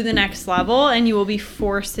to the next level and you will be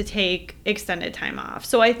forced to take extended time off.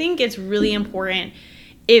 So I think it's really important,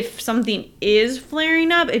 if something is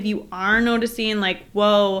flaring up, if you are noticing like,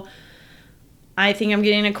 whoa, I think I'm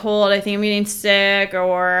getting a cold, I think I'm getting sick,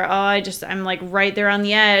 or I'm like right there on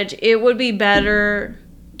the edge, it would be better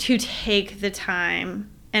to take the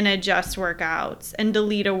time and adjust workouts and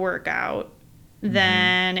delete a workout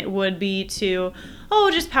than it would be to,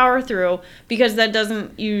 just power through, because that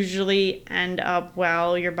doesn't usually end up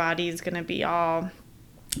well. Your body's going to be all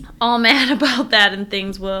mad about that, and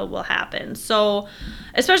things will happen. So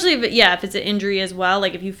especially if it's an injury as well,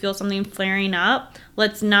 like if you feel something flaring up,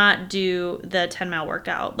 let's not do the 10-mile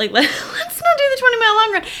workout. Like let's not do the 20-mile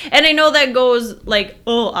long run. And I know that goes like,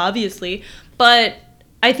 obviously, but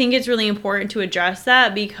I think it's really important to address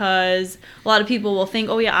that, because a lot of people will think,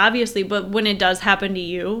 oh yeah, obviously, but when it does happen to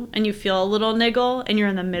you and you feel a little niggle and you're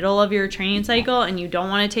in the middle of your training cycle and you don't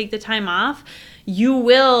want to take the time off, you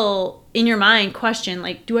will, in your mind, question,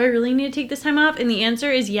 like, do I really need to take this time off? And the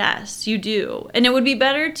answer is yes, you do. And it would be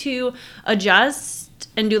better to adjust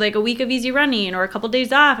and do like a week of easy running or a couple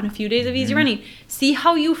days off and a few days of easy running. See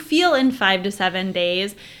how you feel in 5 to 7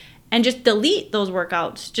 days and just delete those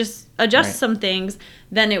workouts. Just adjust some things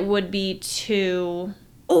than it would be to,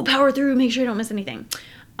 power through, make sure I don't miss anything.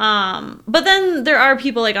 But then there are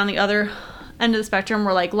people like on the other end of the spectrum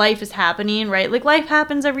where like life is happening, right? Like life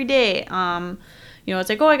happens every day. It's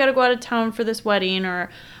like, I got to go out of town for this wedding, or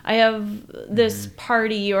I have this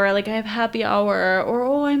party, or like I have happy hour,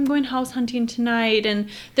 or I'm going house hunting tonight. And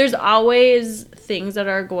there's always things that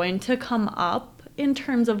are going to come up in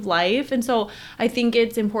terms of life. And so I think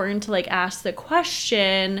it's important to like ask the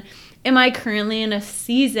question, am I currently in a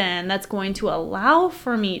season that's going to allow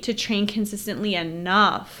for me to train consistently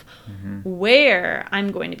enough where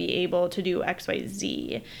I'm going to be able to do X, Y,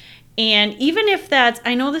 Z? And even if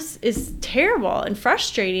I know this is terrible and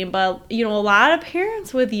frustrating, but, a lot of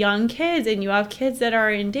parents with young kids, and you have kids that are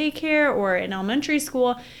in daycare or in elementary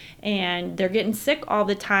school, and they're getting sick all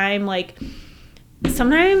the time, like,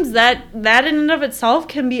 sometimes that in and of itself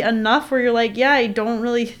can be enough where you're like, yeah, I don't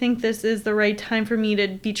really think this is the right time for me to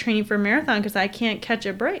be training for a marathon because I can't catch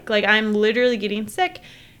a break. Like, I'm literally getting sick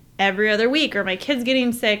every other week, or my kid's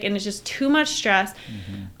getting sick, and it's just too much stress.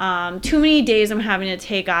 Too many days I'm having to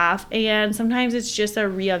take off, and sometimes it's just a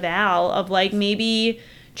reeval of like maybe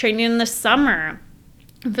training in the summer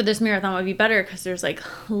for this marathon would be better because there's like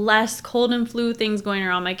less cold and flu things going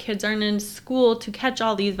around. My kids aren't in school to catch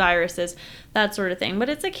all these viruses, that sort of thing. But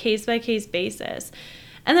it's a case-by-case basis.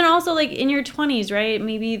 And then also like in your 20s, right?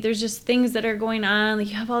 Maybe there's just things that are going on. Like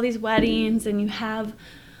you have all these weddings and you have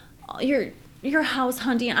your house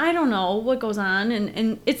hunting. I don't know what goes on.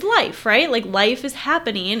 And it's life, right? Like life is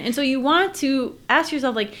happening. And so you want to ask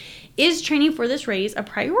yourself, like, is training for this race a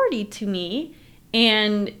priority to me?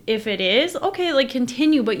 And if it is, okay, like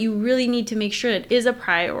continue, but you really need to make sure it is a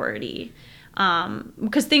priority.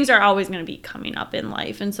 Because things are always going to be coming up in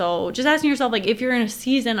life. And so just asking yourself, like, if you're in a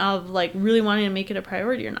season of like really wanting to make it a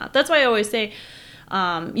priority or not. That's why I always say,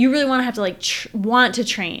 you really want to have to like want to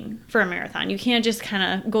train for a marathon. You can't just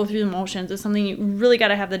kind of go through the motions. It's something you really got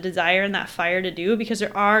to have the desire and that fire to do, because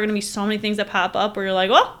there are going to be so many things that pop up where you're like,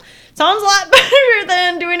 well, sounds a lot better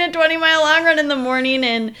than doing a 20-mile long run in the morning.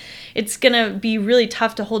 And it's going to be really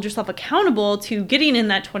tough to hold yourself accountable to getting in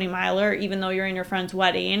that 20-miler, even though you're in your friend's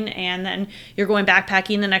wedding and then you're going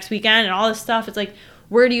backpacking the next weekend and all this stuff. It's like,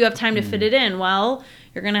 where do you have time to fit it in? Well,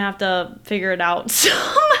 you're going to have to figure it out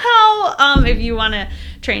somehow if you want to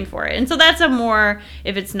train for it. And so that's a more,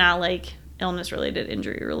 if it's not like illness related,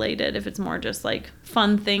 injury related, if it's more just like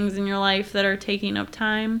fun things in your life that are taking up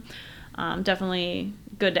time, definitely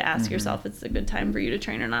good to ask yourself if it's a good time for you to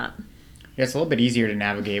train or not. Yeah, it's a little bit easier to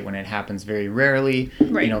navigate when it happens very rarely,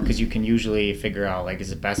 right. Because you can usually figure out, like,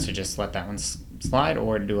 is it best to just let that one slide,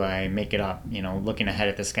 or do I make it up, looking ahead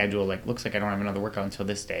at the schedule, like, looks like I don't have another workout until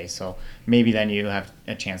this day, so maybe then you have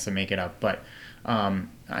a chance to make it up. But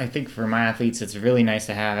I think for my athletes, it's really nice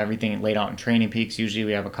to have everything laid out in Training Peaks. Usually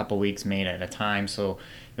we have a couple weeks made at a time, so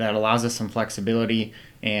that allows us some flexibility.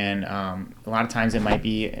 And a lot of times it might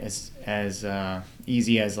be as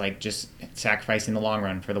easy as like just sacrificing the long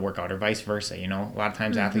run for the workout, or vice versa. A lot of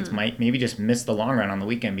times athletes might maybe just miss the long run on the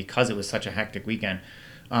weekend because it was such a hectic weekend.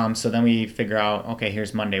 So then we figure out, okay,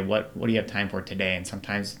 here's Monday. What do you have time for today? And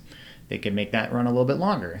sometimes they could make that run a little bit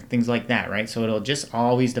longer, things like that, right? So it'll just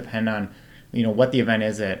always depend on what the event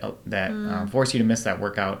is that force you to miss that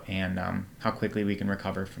workout, and how quickly we can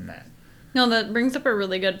recover from that. No, that brings up a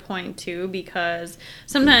really good point, too, because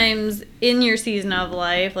sometimes in your season of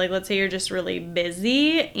life, like let's say you're just really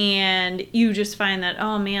busy and you just find that,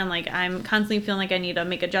 oh man, like I'm constantly feeling like I need to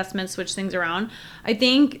make adjustments, switch things around. I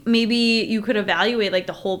think maybe you could evaluate like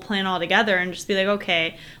the whole plan altogether and just be like,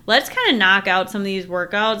 okay, let's kind of knock out some of these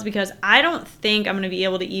workouts, because I don't think I'm going to be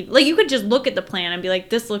able to even, like you could just look at the plan and be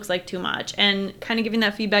like, this looks like too much, and kind of giving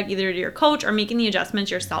that feedback either to your coach or making the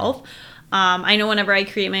adjustments yourself. I know whenever I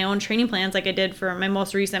create my own training plans, like I did for my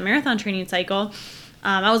most recent marathon training cycle,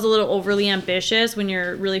 I was a little overly ambitious. When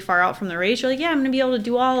you're really far out from the race, you're like, yeah, I'm going to be able to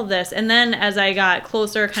do all of this. And then as I got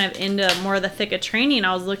closer kind of into more of the thick of training,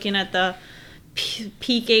 I was looking at the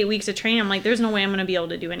peak 8 weeks of training. I'm like, there's no way I'm going to be able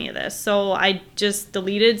to do any of this. So I just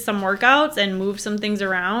deleted some workouts and moved some things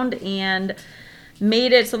around and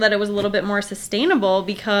made it so that it was a little bit more sustainable,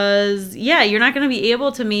 because, yeah, you're not going to be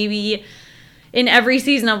able to maybe in every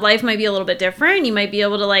season of life might be a little bit different. You might be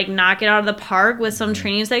able to like knock it out of the park with some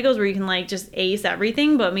training cycles where you can like just ace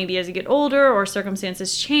everything, but maybe as you get older or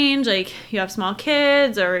circumstances change, like you have small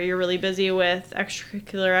kids or you're really busy with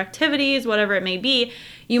extracurricular activities, whatever it may be,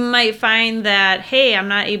 you might find that, hey, I'm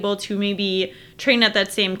not able to maybe train at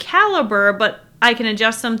that same caliber, but I can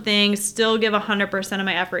adjust some things, still give 100% of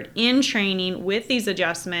my effort in training with these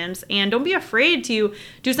adjustments, and don't be afraid to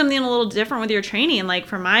do something a little different with your training. Like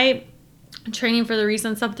for my training for the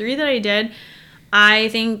recent sub 3 that I did, I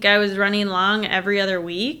think I was running long every other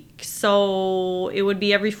week. So it would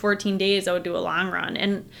be every 14 days I would do a long run.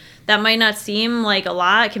 And that might not seem like a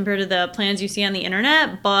lot compared to the plans you see on the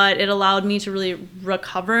internet, but it allowed me to really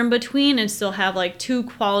recover in between and still have like 2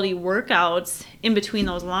 quality workouts in between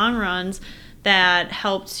those long runs that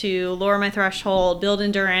helped to lower my threshold, build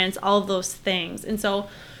endurance, all of those things. And so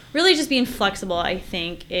really just being flexible, I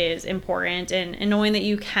think, is important, and knowing that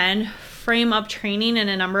you can frame up training in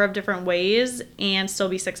a number of different ways and still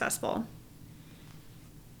be successful.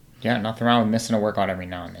 Yeah, nothing wrong with missing a workout every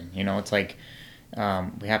now and then. You know, it's like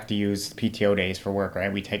we have to use PTO days for work,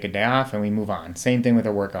 right? We take a day off and we move on. Same thing with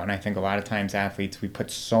a workout. And I think a lot of times athletes, we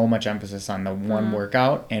put so much emphasis on the one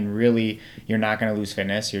workout, and really you're not going to lose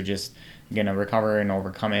fitness. You're just going to recover and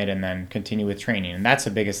overcome it and then continue with training. And that's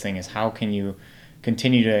the biggest thing, is how can you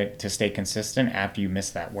continue to stay consistent after you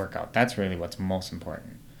miss that workout. That's really what's most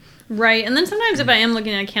important. Right. And then sometimes if I am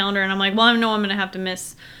looking at a calendar and I'm like, well, I know I'm going to have to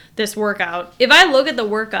miss this workout. If I look at the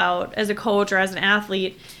workout as a coach or as an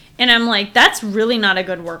athlete and I'm like, that's really not a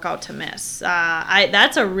good workout to miss.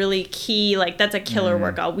 That's a really key, like that's a killer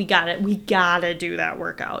workout. We got to do that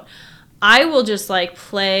workout. I will just like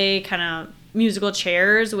play kind of musical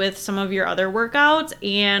chairs with some of your other workouts,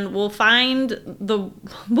 and we'll find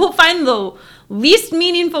the least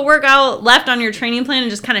meaningful workout left on your training plan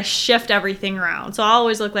and just kind of shift everything around. So I'll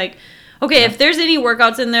always look like, okay, if there's any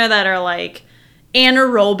workouts in there that are like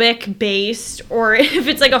anaerobic based, or if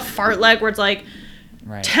it's like a fartlek where it's like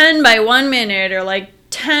 10 by 1 minute or like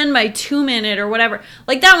 10 by 2 minute or whatever,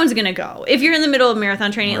 like that one's gonna go. If you're in the middle of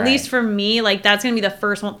marathon training, at least for me, like that's gonna be the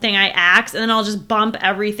first thing I axe, and then I'll just bump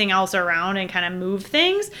everything else around and kind of move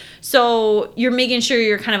things. So you're making sure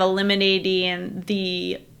you're kind of eliminating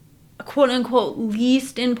the quote unquote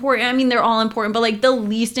least important. I mean, they're all important, but like the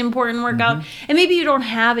least important workout. And maybe you don't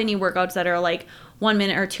have any workouts that are like 1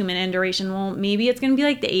 minute or 2 minute in duration. Well, maybe it's going to be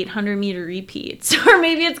like the 800 meter repeats, or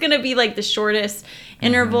maybe it's going to be like the shortest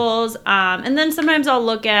intervals. And then sometimes I'll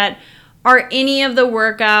look at, are any of the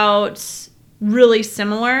workouts really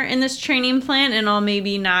similar in this training plan? And I'll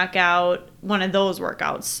maybe knock out one of those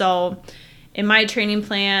workouts. So in my training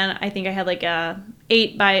plan, I think I had like a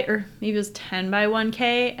 8 by, or maybe it was 10 by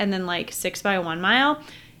 1K, and then like 6 by 1 mile.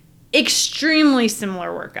 Extremely similar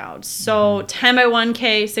workouts. So 10 by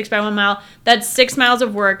 1K, 6 by 1 mile, that's 6 miles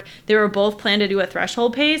of work. They were both planned to do a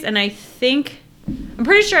threshold pace. And I'm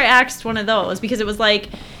pretty sure I axed one of those because it was like,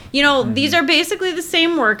 you know, these are basically the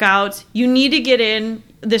same workouts. You need to get in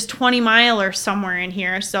this 20 miler somewhere in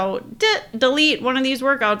here. So delete one of these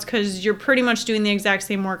workouts because you're pretty much doing the exact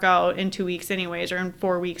same workout in 2 weeks anyways, or in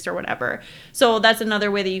 4 weeks or whatever. So that's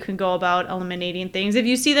another way that you can go about eliminating things. If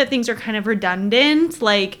you see that things are kind of redundant,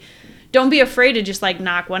 like, don't be afraid to just like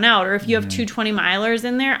knock one out. Or if you have 2 20 milers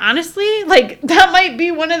in there, honestly, like that might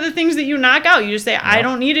be one of the things that you knock out. You just say, I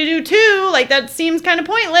don't need to do 2. Like that seems kind of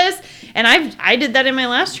pointless. And I did that in my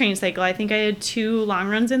last training cycle. I think I had 2 long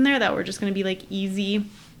runs in there that were just going to be like easy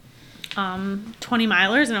 20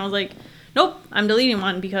 milers. And I was like, nope, I'm deleting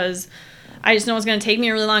one because I just know it's going to take me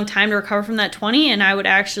a really long time to recover from that 20, and I would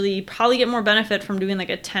actually probably get more benefit from doing like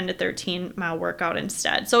a 10 to 13 mile workout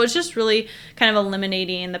instead. So it's just really kind of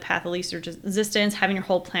eliminating the path of least resistance, having your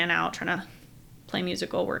whole plan out, trying to play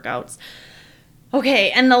musical workouts. Okay,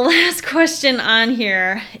 and the last question on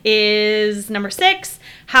here is number 6.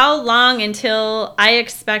 How long until I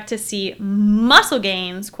expect to see muscle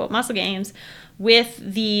gains, quote muscle gains, with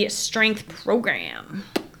the strength program?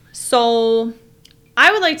 So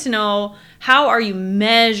I would like to know, how are you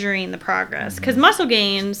measuring the progress? Because muscle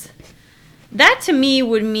gains, that to me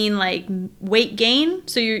would mean like weight gain.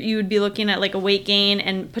 So you would be looking at like a weight gain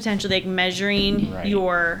and potentially like measuring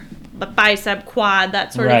your bicep, quad,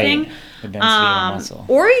 that sort of thing. The density of muscle.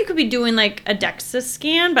 Or you could be doing like a DEXA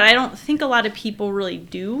scan, but I don't think a lot of people really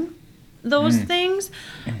do those things.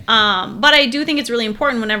 But I do think it's really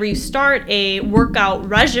important whenever you start a workout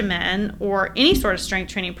regimen or any sort of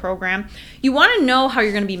strength training program, you want to know how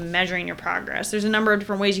you're going to be measuring your progress. There's a number of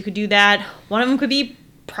different ways you could do that. One of them could be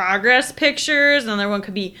progress pictures. Another one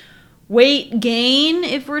could be weight gain,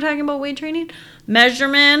 if we're talking about weight training,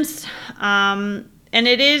 measurements. And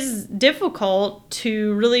it is difficult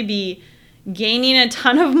to really be gaining a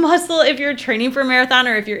ton of muscle if you're training for a marathon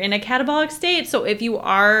or if you're in a catabolic state. So if you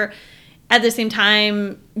are at the same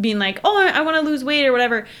time being like, oh, I want to lose weight or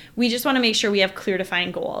whatever, we just want to make sure we have clear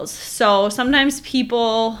defined goals. So sometimes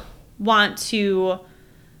people want to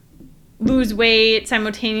lose weight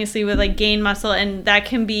simultaneously with like gain muscle, and that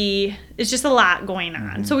can be, it's just a lot going on.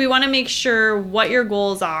 Mm-hmm. So we want to make sure what your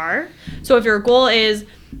goals are. So if your goal is,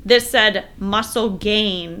 this said muscle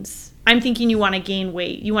gains, I'm thinking you want to gain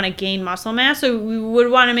weight, you want to gain muscle mass. So we would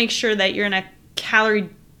want to make sure that you're in a calorie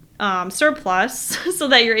surplus so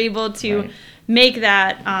that you're able to make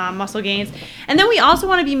that muscle gains. And then we also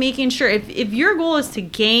want to be making sure if your goal is to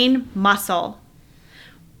gain muscle,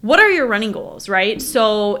 what are your running goals, right?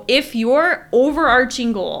 So if your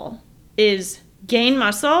overarching goal is gain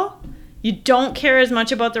muscle, you don't care as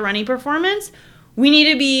much about the running performance, we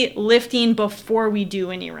need to be lifting before we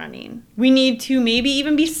do any running. We need to maybe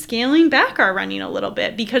even be scaling back our running a little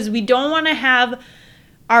bit, because we don't want to have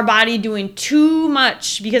our body doing too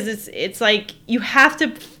much, because it's like you have to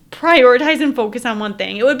prioritize and focus on one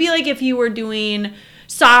thing. It would be like if you were doing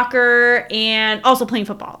soccer and also playing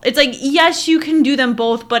football. It's like, yes, you can do them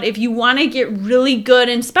both, but if you want to get really good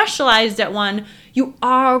and specialized at one, you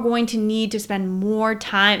are going to need to spend more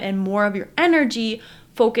time and more of your energy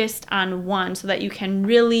focused on one so that you can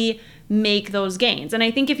really make those gains. And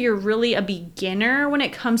I think if you're really a beginner when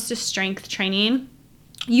it comes to strength training,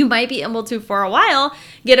 you might be able to, for a while,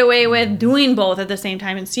 get away with doing both at the same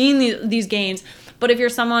time and seeing these gains. But if you're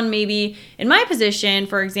someone maybe in my position,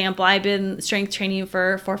 for example, I've been strength training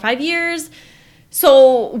for 4 or 5 years.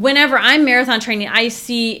 So whenever I'm marathon training, I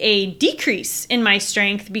see a decrease in my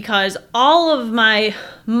strength because all of my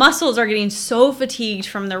muscles are getting so fatigued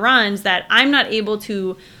from the runs that I'm not able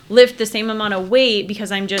to lift the same amount of weight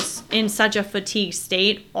because I'm just in such a fatigued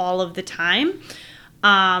state all of the time.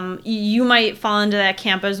 You might fall into that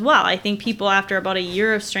camp as well. I think people after about a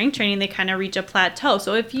year of strength training, they kind of reach a plateau.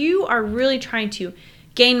 So if you are really trying to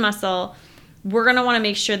gain muscle, we're going to want to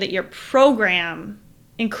make sure that your program,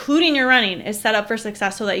 including your running, is set up for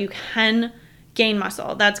success so that you can gain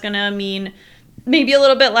muscle. That's going to mean maybe a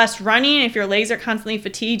little bit less running if your legs are constantly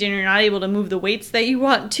fatigued and you're not able to move the weights that you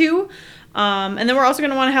want to. And then we're also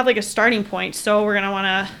going to want to have like a starting point. So we're going to want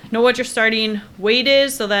to know what your starting weight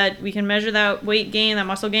is so that we can measure that weight gain, that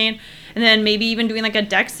muscle gain. And then maybe even doing like a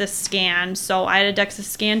DEXA scan. So I had a DEXA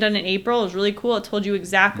scan done in April. It was really cool. It told you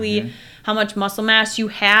exactly how much muscle mass you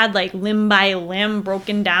had, like limb by limb,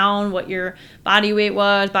 broken down, what your body weight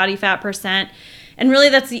was, body fat percent. And really,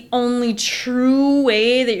 that's the only true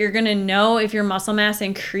way that you're going to know if your muscle mass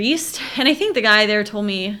increased. And I think the guy there told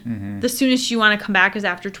me the soonest you want to come back is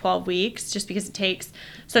after 12 weeks, just because it takes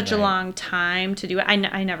such a long time to do it. I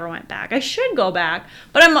never went back. I should go back.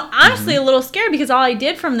 But I'm honestly a little scared because all I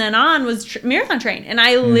did from then on was marathon train. And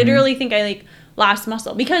I literally think I lost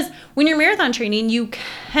muscle. Because when you're marathon training, you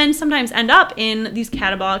can sometimes end up in these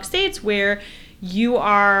catabolic states where you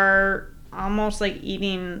are almost like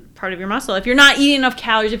eating part of your muscle. If you're not eating enough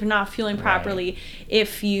calories, if you're not fueling properly,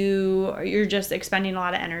 if you're just expending a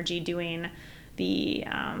lot of energy doing the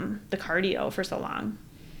cardio for so long.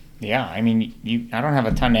 Yeah, I mean, I don't have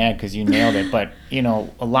a ton to add because you nailed it, but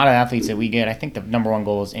a lot of athletes that we get, I think the number one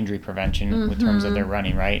goal is injury prevention in terms of their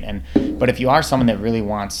running, right? But if you are someone that really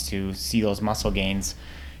wants to see those muscle gains,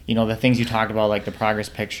 the things you talked about, like the progress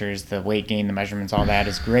pictures, the weight gain, the measurements, all that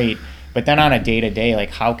is great. But then on a day-to-day, like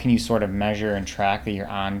how can you sort of measure and track that you're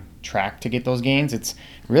on track to get those gains? It's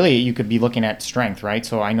really, you could be looking at strength, right?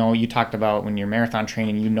 So I know you talked about when you're marathon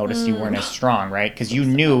training, you noticed you weren't as strong, right? Because you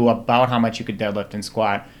knew about how much you could deadlift and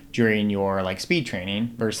squat during your like speed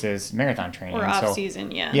training versus marathon training. Or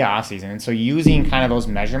off-season, yeah. Yeah, off-season. And so using kind of those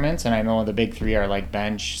measurements, and I know the big three are like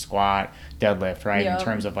bench, squat, deadlift, right? Yep. In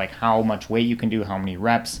terms of like how much weight you can do, how many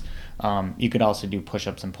reps. You could also do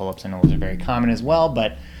push-ups and pull-ups. I know those are very common as well,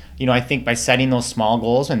 but I think by setting those small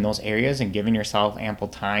goals in those areas and giving yourself ample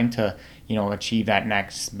time to, achieve that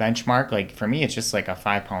next benchmark, like for me, it's just like a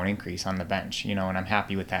 5-pound increase on the bench, and I'm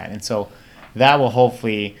happy with that. And so that will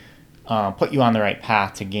hopefully put you on the right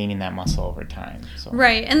path to gaining that muscle over time. So.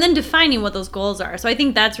 Right. And then defining what those goals are. So I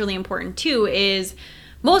think that's really important too, is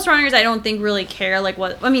most runners, I don't think really care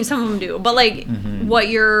some of them do, but what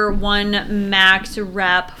your one max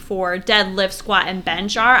rep for deadlift, squat, and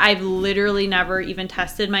bench are. I've literally never even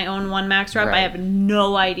tested my own one max rep. Right. I have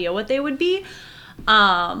no idea what they would be.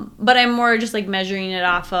 But I'm more just like measuring it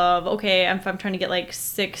off of, okay, if I'm trying to get like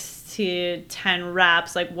 6 to 10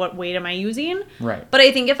 reps, like what weight am I using? Right. But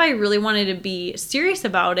I think if I really wanted to be serious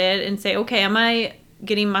about it and say, okay, am I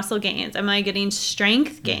getting muscle gains? Am I getting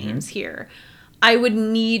strength gains here? I would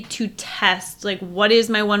need to test, like, what is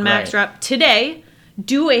my one max rep today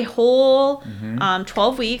do a whole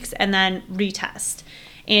 12 weeks and then retest.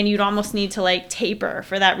 And you'd almost need to like taper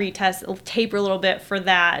for that retest, taper a little bit for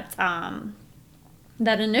that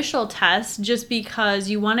that initial test, just because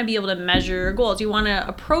you want to be able to measure your goals. You want to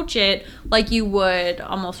approach it like you would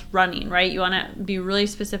almost running, right? You want to be really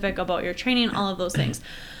specific about your training, all of those things.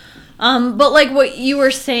 But like what you were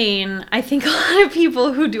saying, I think a lot of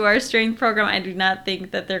people who do our strength program, I do not think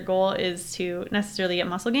that their goal is to necessarily get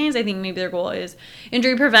muscle gains. I think maybe their goal is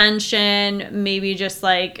injury prevention, maybe just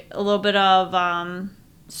like a little bit of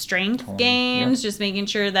strength gains, just making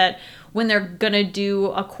sure that when they're going to do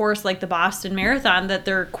a course like the Boston Marathon, that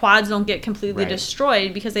their quads don't get completely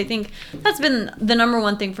destroyed, because I think that's been the number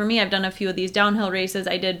one thing for me. I've done a few of these downhill races.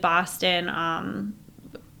 I did Boston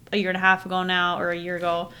a year and a half ago now, or a year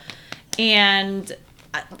ago. And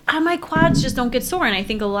my quads just don't get sore. And I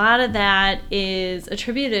think a lot of that is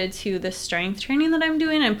attributed to the strength training that I'm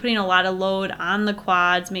doing. I'm putting a lot of load on the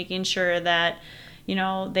quads, making sure that, you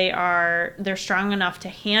know, they're strong enough to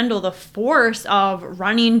handle the force of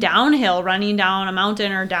running downhill, running down a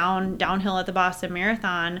mountain, or downhill at the Boston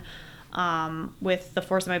Marathon, with the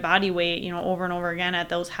force of my body weight, you know, over and over again at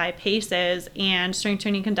those high paces. And strength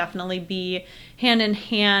training can definitely be hand in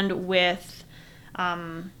hand with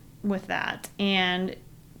that. And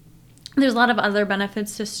there's a lot of other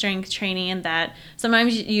benefits to strength training that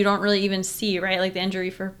sometimes you don't really even see, right? Like the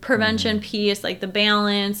injury for prevention piece, like the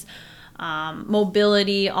balance,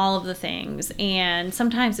 mobility, all of the things. And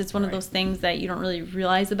sometimes it's one of those things that you don't really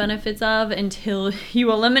realize the benefits of until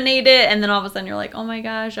you eliminate it. And then all of a sudden you're like, oh my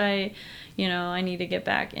gosh, I need to get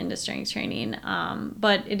back into strength training.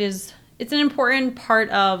 But it's an important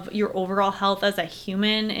part of your overall health as a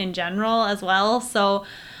human in general as well. So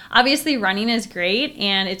obviously running is great,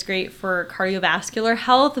 and it's great for cardiovascular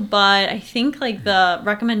health, but I think like the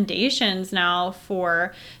recommendations now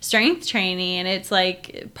for strength training, it's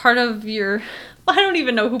like part of your, I don't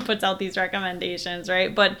even know who puts out these recommendations,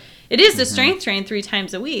 right? But it is to strength train 3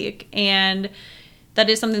 times a week, and that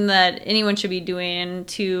is something that anyone should be doing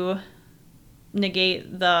to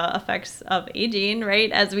negate the effects of aging, right?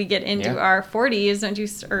 As we get into our 40s, isn't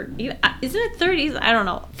it 30s? I don't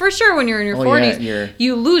know. For sure, when you're in your 40s,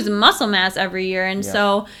 you lose muscle mass every year. And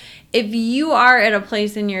so if you are at a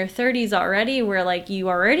place in your 30s already where like you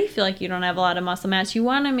already feel like you don't have a lot of muscle mass, you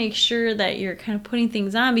want to make sure that you're kind of putting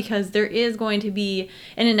things on, because there is going to be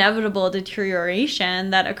an inevitable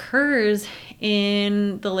deterioration that occurs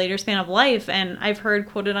in the later span of life. And I've heard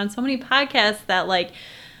quoted on so many podcasts that like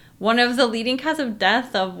one of the leading causes of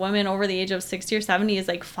death of women over the age of 60 or 70 is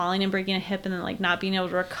like falling and breaking a hip and then like not being able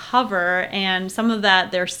to recover. And some of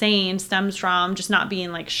that, they're saying, stems from just not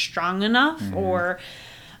being like strong enough or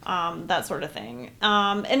that sort of thing.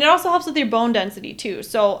 And it also helps with your bone density too.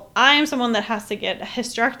 So I am someone that has to get a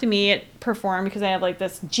hysterectomy performed because I have like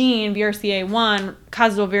this gene, BRCA1,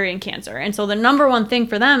 causes ovarian cancer. And so the number one thing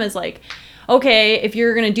for them is like, okay, if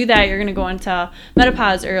you're going to do that, you're going to go into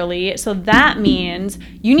menopause early. So that means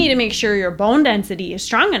you need to make sure your bone density is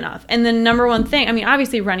strong enough. And the number one thing, I mean,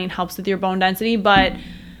 obviously running helps with your bone density, but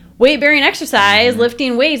weight-bearing exercise,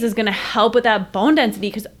 lifting weights, is going to help with that bone density,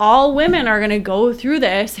 because all women are going to go through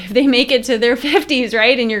this if they make it to their 50s,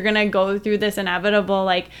 right? And you're going to go through this inevitable,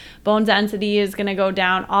 like, bone density is going to go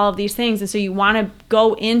down, all of these things. And so you want to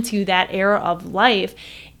go into that era of life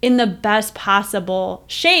in the best possible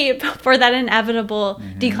shape for that inevitable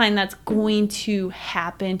decline that's going to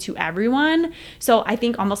happen to everyone. So I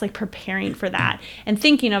think almost like preparing for that and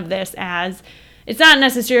thinking of this as, it's not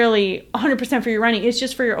necessarily 100% for your running, it's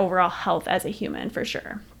just for your overall health as a human, for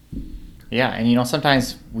sure. Yeah, and you know,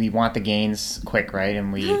 sometimes we want the gains quick, right?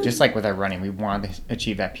 And we, just like with our running, we want to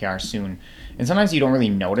achieve that PR soon. And sometimes you don't really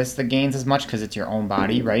notice the gains as much because it's your own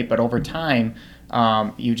body, right? But over time,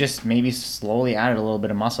 you just maybe slowly added a little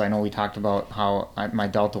bit of muscle. I know we talked about how my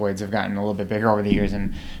deltoids have gotten a little bit bigger over the years,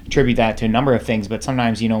 and attribute that to a number of things. But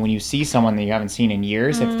sometimes, you know, when you see someone that you haven't seen in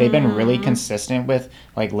years, if they've been really consistent with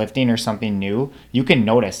like lifting or something new, you can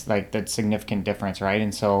notice like the significant difference, right?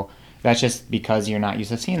 And so that's just because you're not used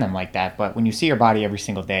to seeing them like that. But when you see your body every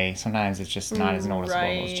single day, sometimes it's just not as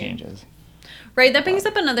noticeable, those changes. Right. That brings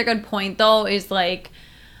up another good point, though, is like,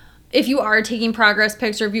 if you are taking progress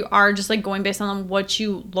pics, or if you are just like going based on what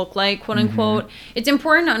you look like, quote unquote, it's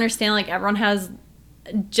important to understand like everyone has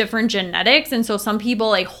different genetics. And so some people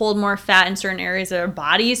like hold more fat in certain areas of their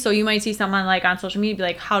body. So you might see someone like on social media be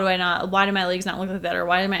like, why do my legs not look like that? Or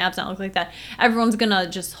why do my abs not look like that? Everyone's going to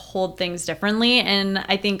just hold things differently. And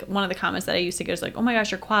I think one of the comments that I used to get is like, oh my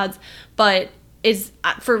gosh, your quads. But is,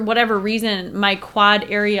 for whatever reason, my quad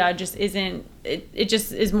area just isn't, it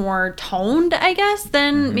just is more toned, I guess,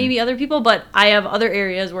 than maybe other people. But I have other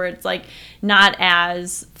areas where it's like not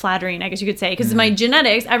as flattering, I guess you could say, because my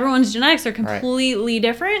genetics, everyone's genetics are completely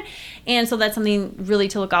different. And so that's something really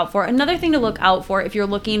to look out for. Another thing to look out for if you're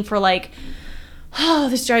looking for like, oh,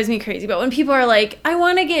 this drives me crazy, but when people are like, I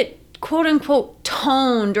want to get quote unquote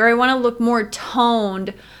toned, or I want to look more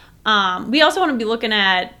toned, we also want to be looking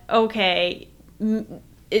at, okay,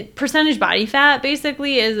 percentage body fat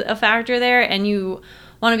basically is a factor there, and you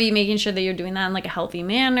want to be making sure that you're doing that in like a healthy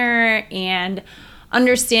manner, and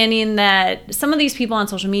understanding that some of these people on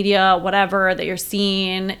social media, whatever that you're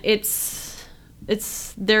seeing,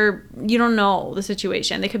 you don't know the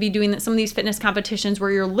situation. They could be doing some of these fitness competitions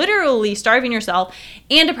where you're literally starving yourself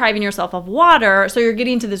and depriving yourself of water. So you're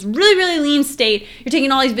getting to this really, really lean state. You're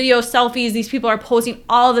taking all these videos, selfies. These people are posting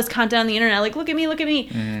all of this content on the internet. Like, look at me, look at me.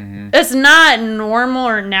 It's not normal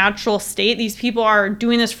or natural state. These people are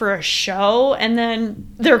doing this for a show, and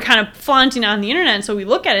then they're kind of flaunting it on the internet. And so we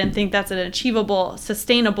look at it and think that's an achievable,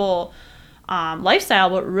 sustainable lifestyle,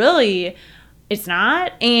 but really it's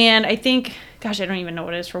not. And I think, gosh, I don't even know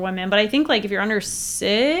what it is for women, but I think like if you're under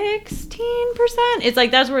 16%, it's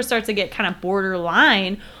like that's where it starts to get kind of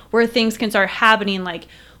borderline, where things can start happening, like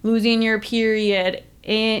losing your period,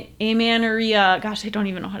 amenorrhea. Gosh, I don't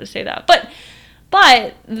even know how to say that. But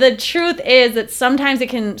the truth is that sometimes it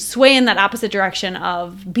can sway in that opposite direction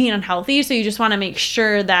of being unhealthy. So you just want to make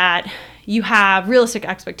sure that you have realistic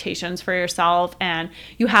expectations for yourself, and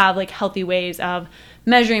you have like healthy ways of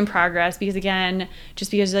measuring progress, because again, just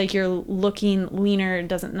because like you're looking leaner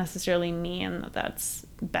doesn't necessarily mean that that's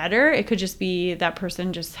better. It could just be that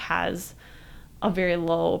person just has a very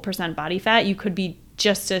low percent body fat. You could be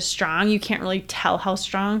just as strong. You can't really tell how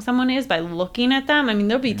strong someone is by looking at them. I mean,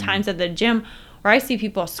 there'll be times at the gym where I see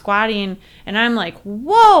people squatting and I'm like,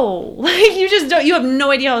 whoa, like you have no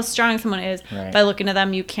idea how strong someone is by looking at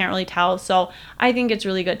them. You can't really tell. So I think it's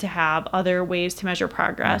really good to have other ways to measure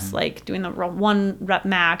progress, like doing the 1 rep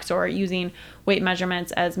max, or using weight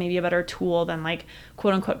measurements as maybe a better tool than like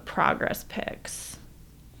quote unquote progress pics.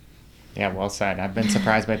 Yeah, well said. I've been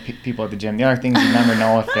surprised by people at the gym. The other things, you never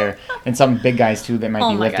know if they're, and some big guys too that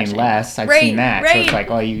might be lifting less. I've seen that. So it's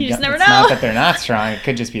like, oh, you just never know. It's not that they're not strong. It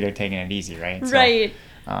could just be they're taking it easy, right? So, I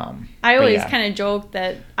always kind of joke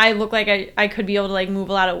that I look like I could be able to like move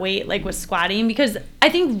a lot of weight like with squatting, because I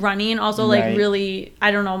think running also like really,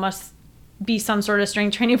 I don't know, must be some sort of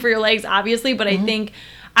strength training for your legs, obviously, but I think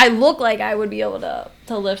I look like I would be able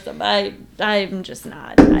to lift them, but I'm just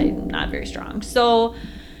not. I'm not very strong. So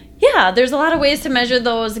yeah, there's a lot of ways to measure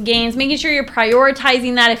those gains, making sure you're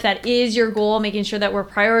prioritizing that if that is your goal, making sure that we're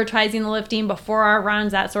prioritizing the lifting before our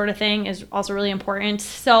runs, that sort of thing is also really important.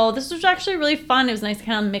 So this was actually really fun. It was nice to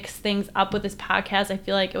kind of mix things up with this podcast. I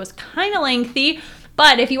feel like it was kind of lengthy,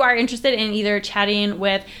 but if you are interested in either chatting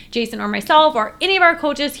with Jason or myself or any of our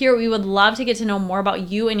coaches here, we would love to get to know more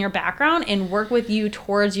about you and your background and work with you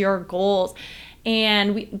towards your goals.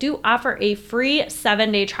 And we do offer a free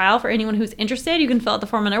 7-day trial for anyone who's interested. You can fill out the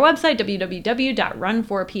form on our website,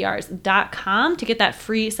 www.run4prs.com, to get that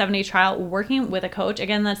free 7-day trial working with a coach.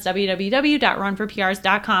 Again, that's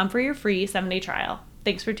www.run4prs.com for your free 7-day trial.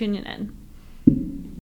 Thanks for tuning in.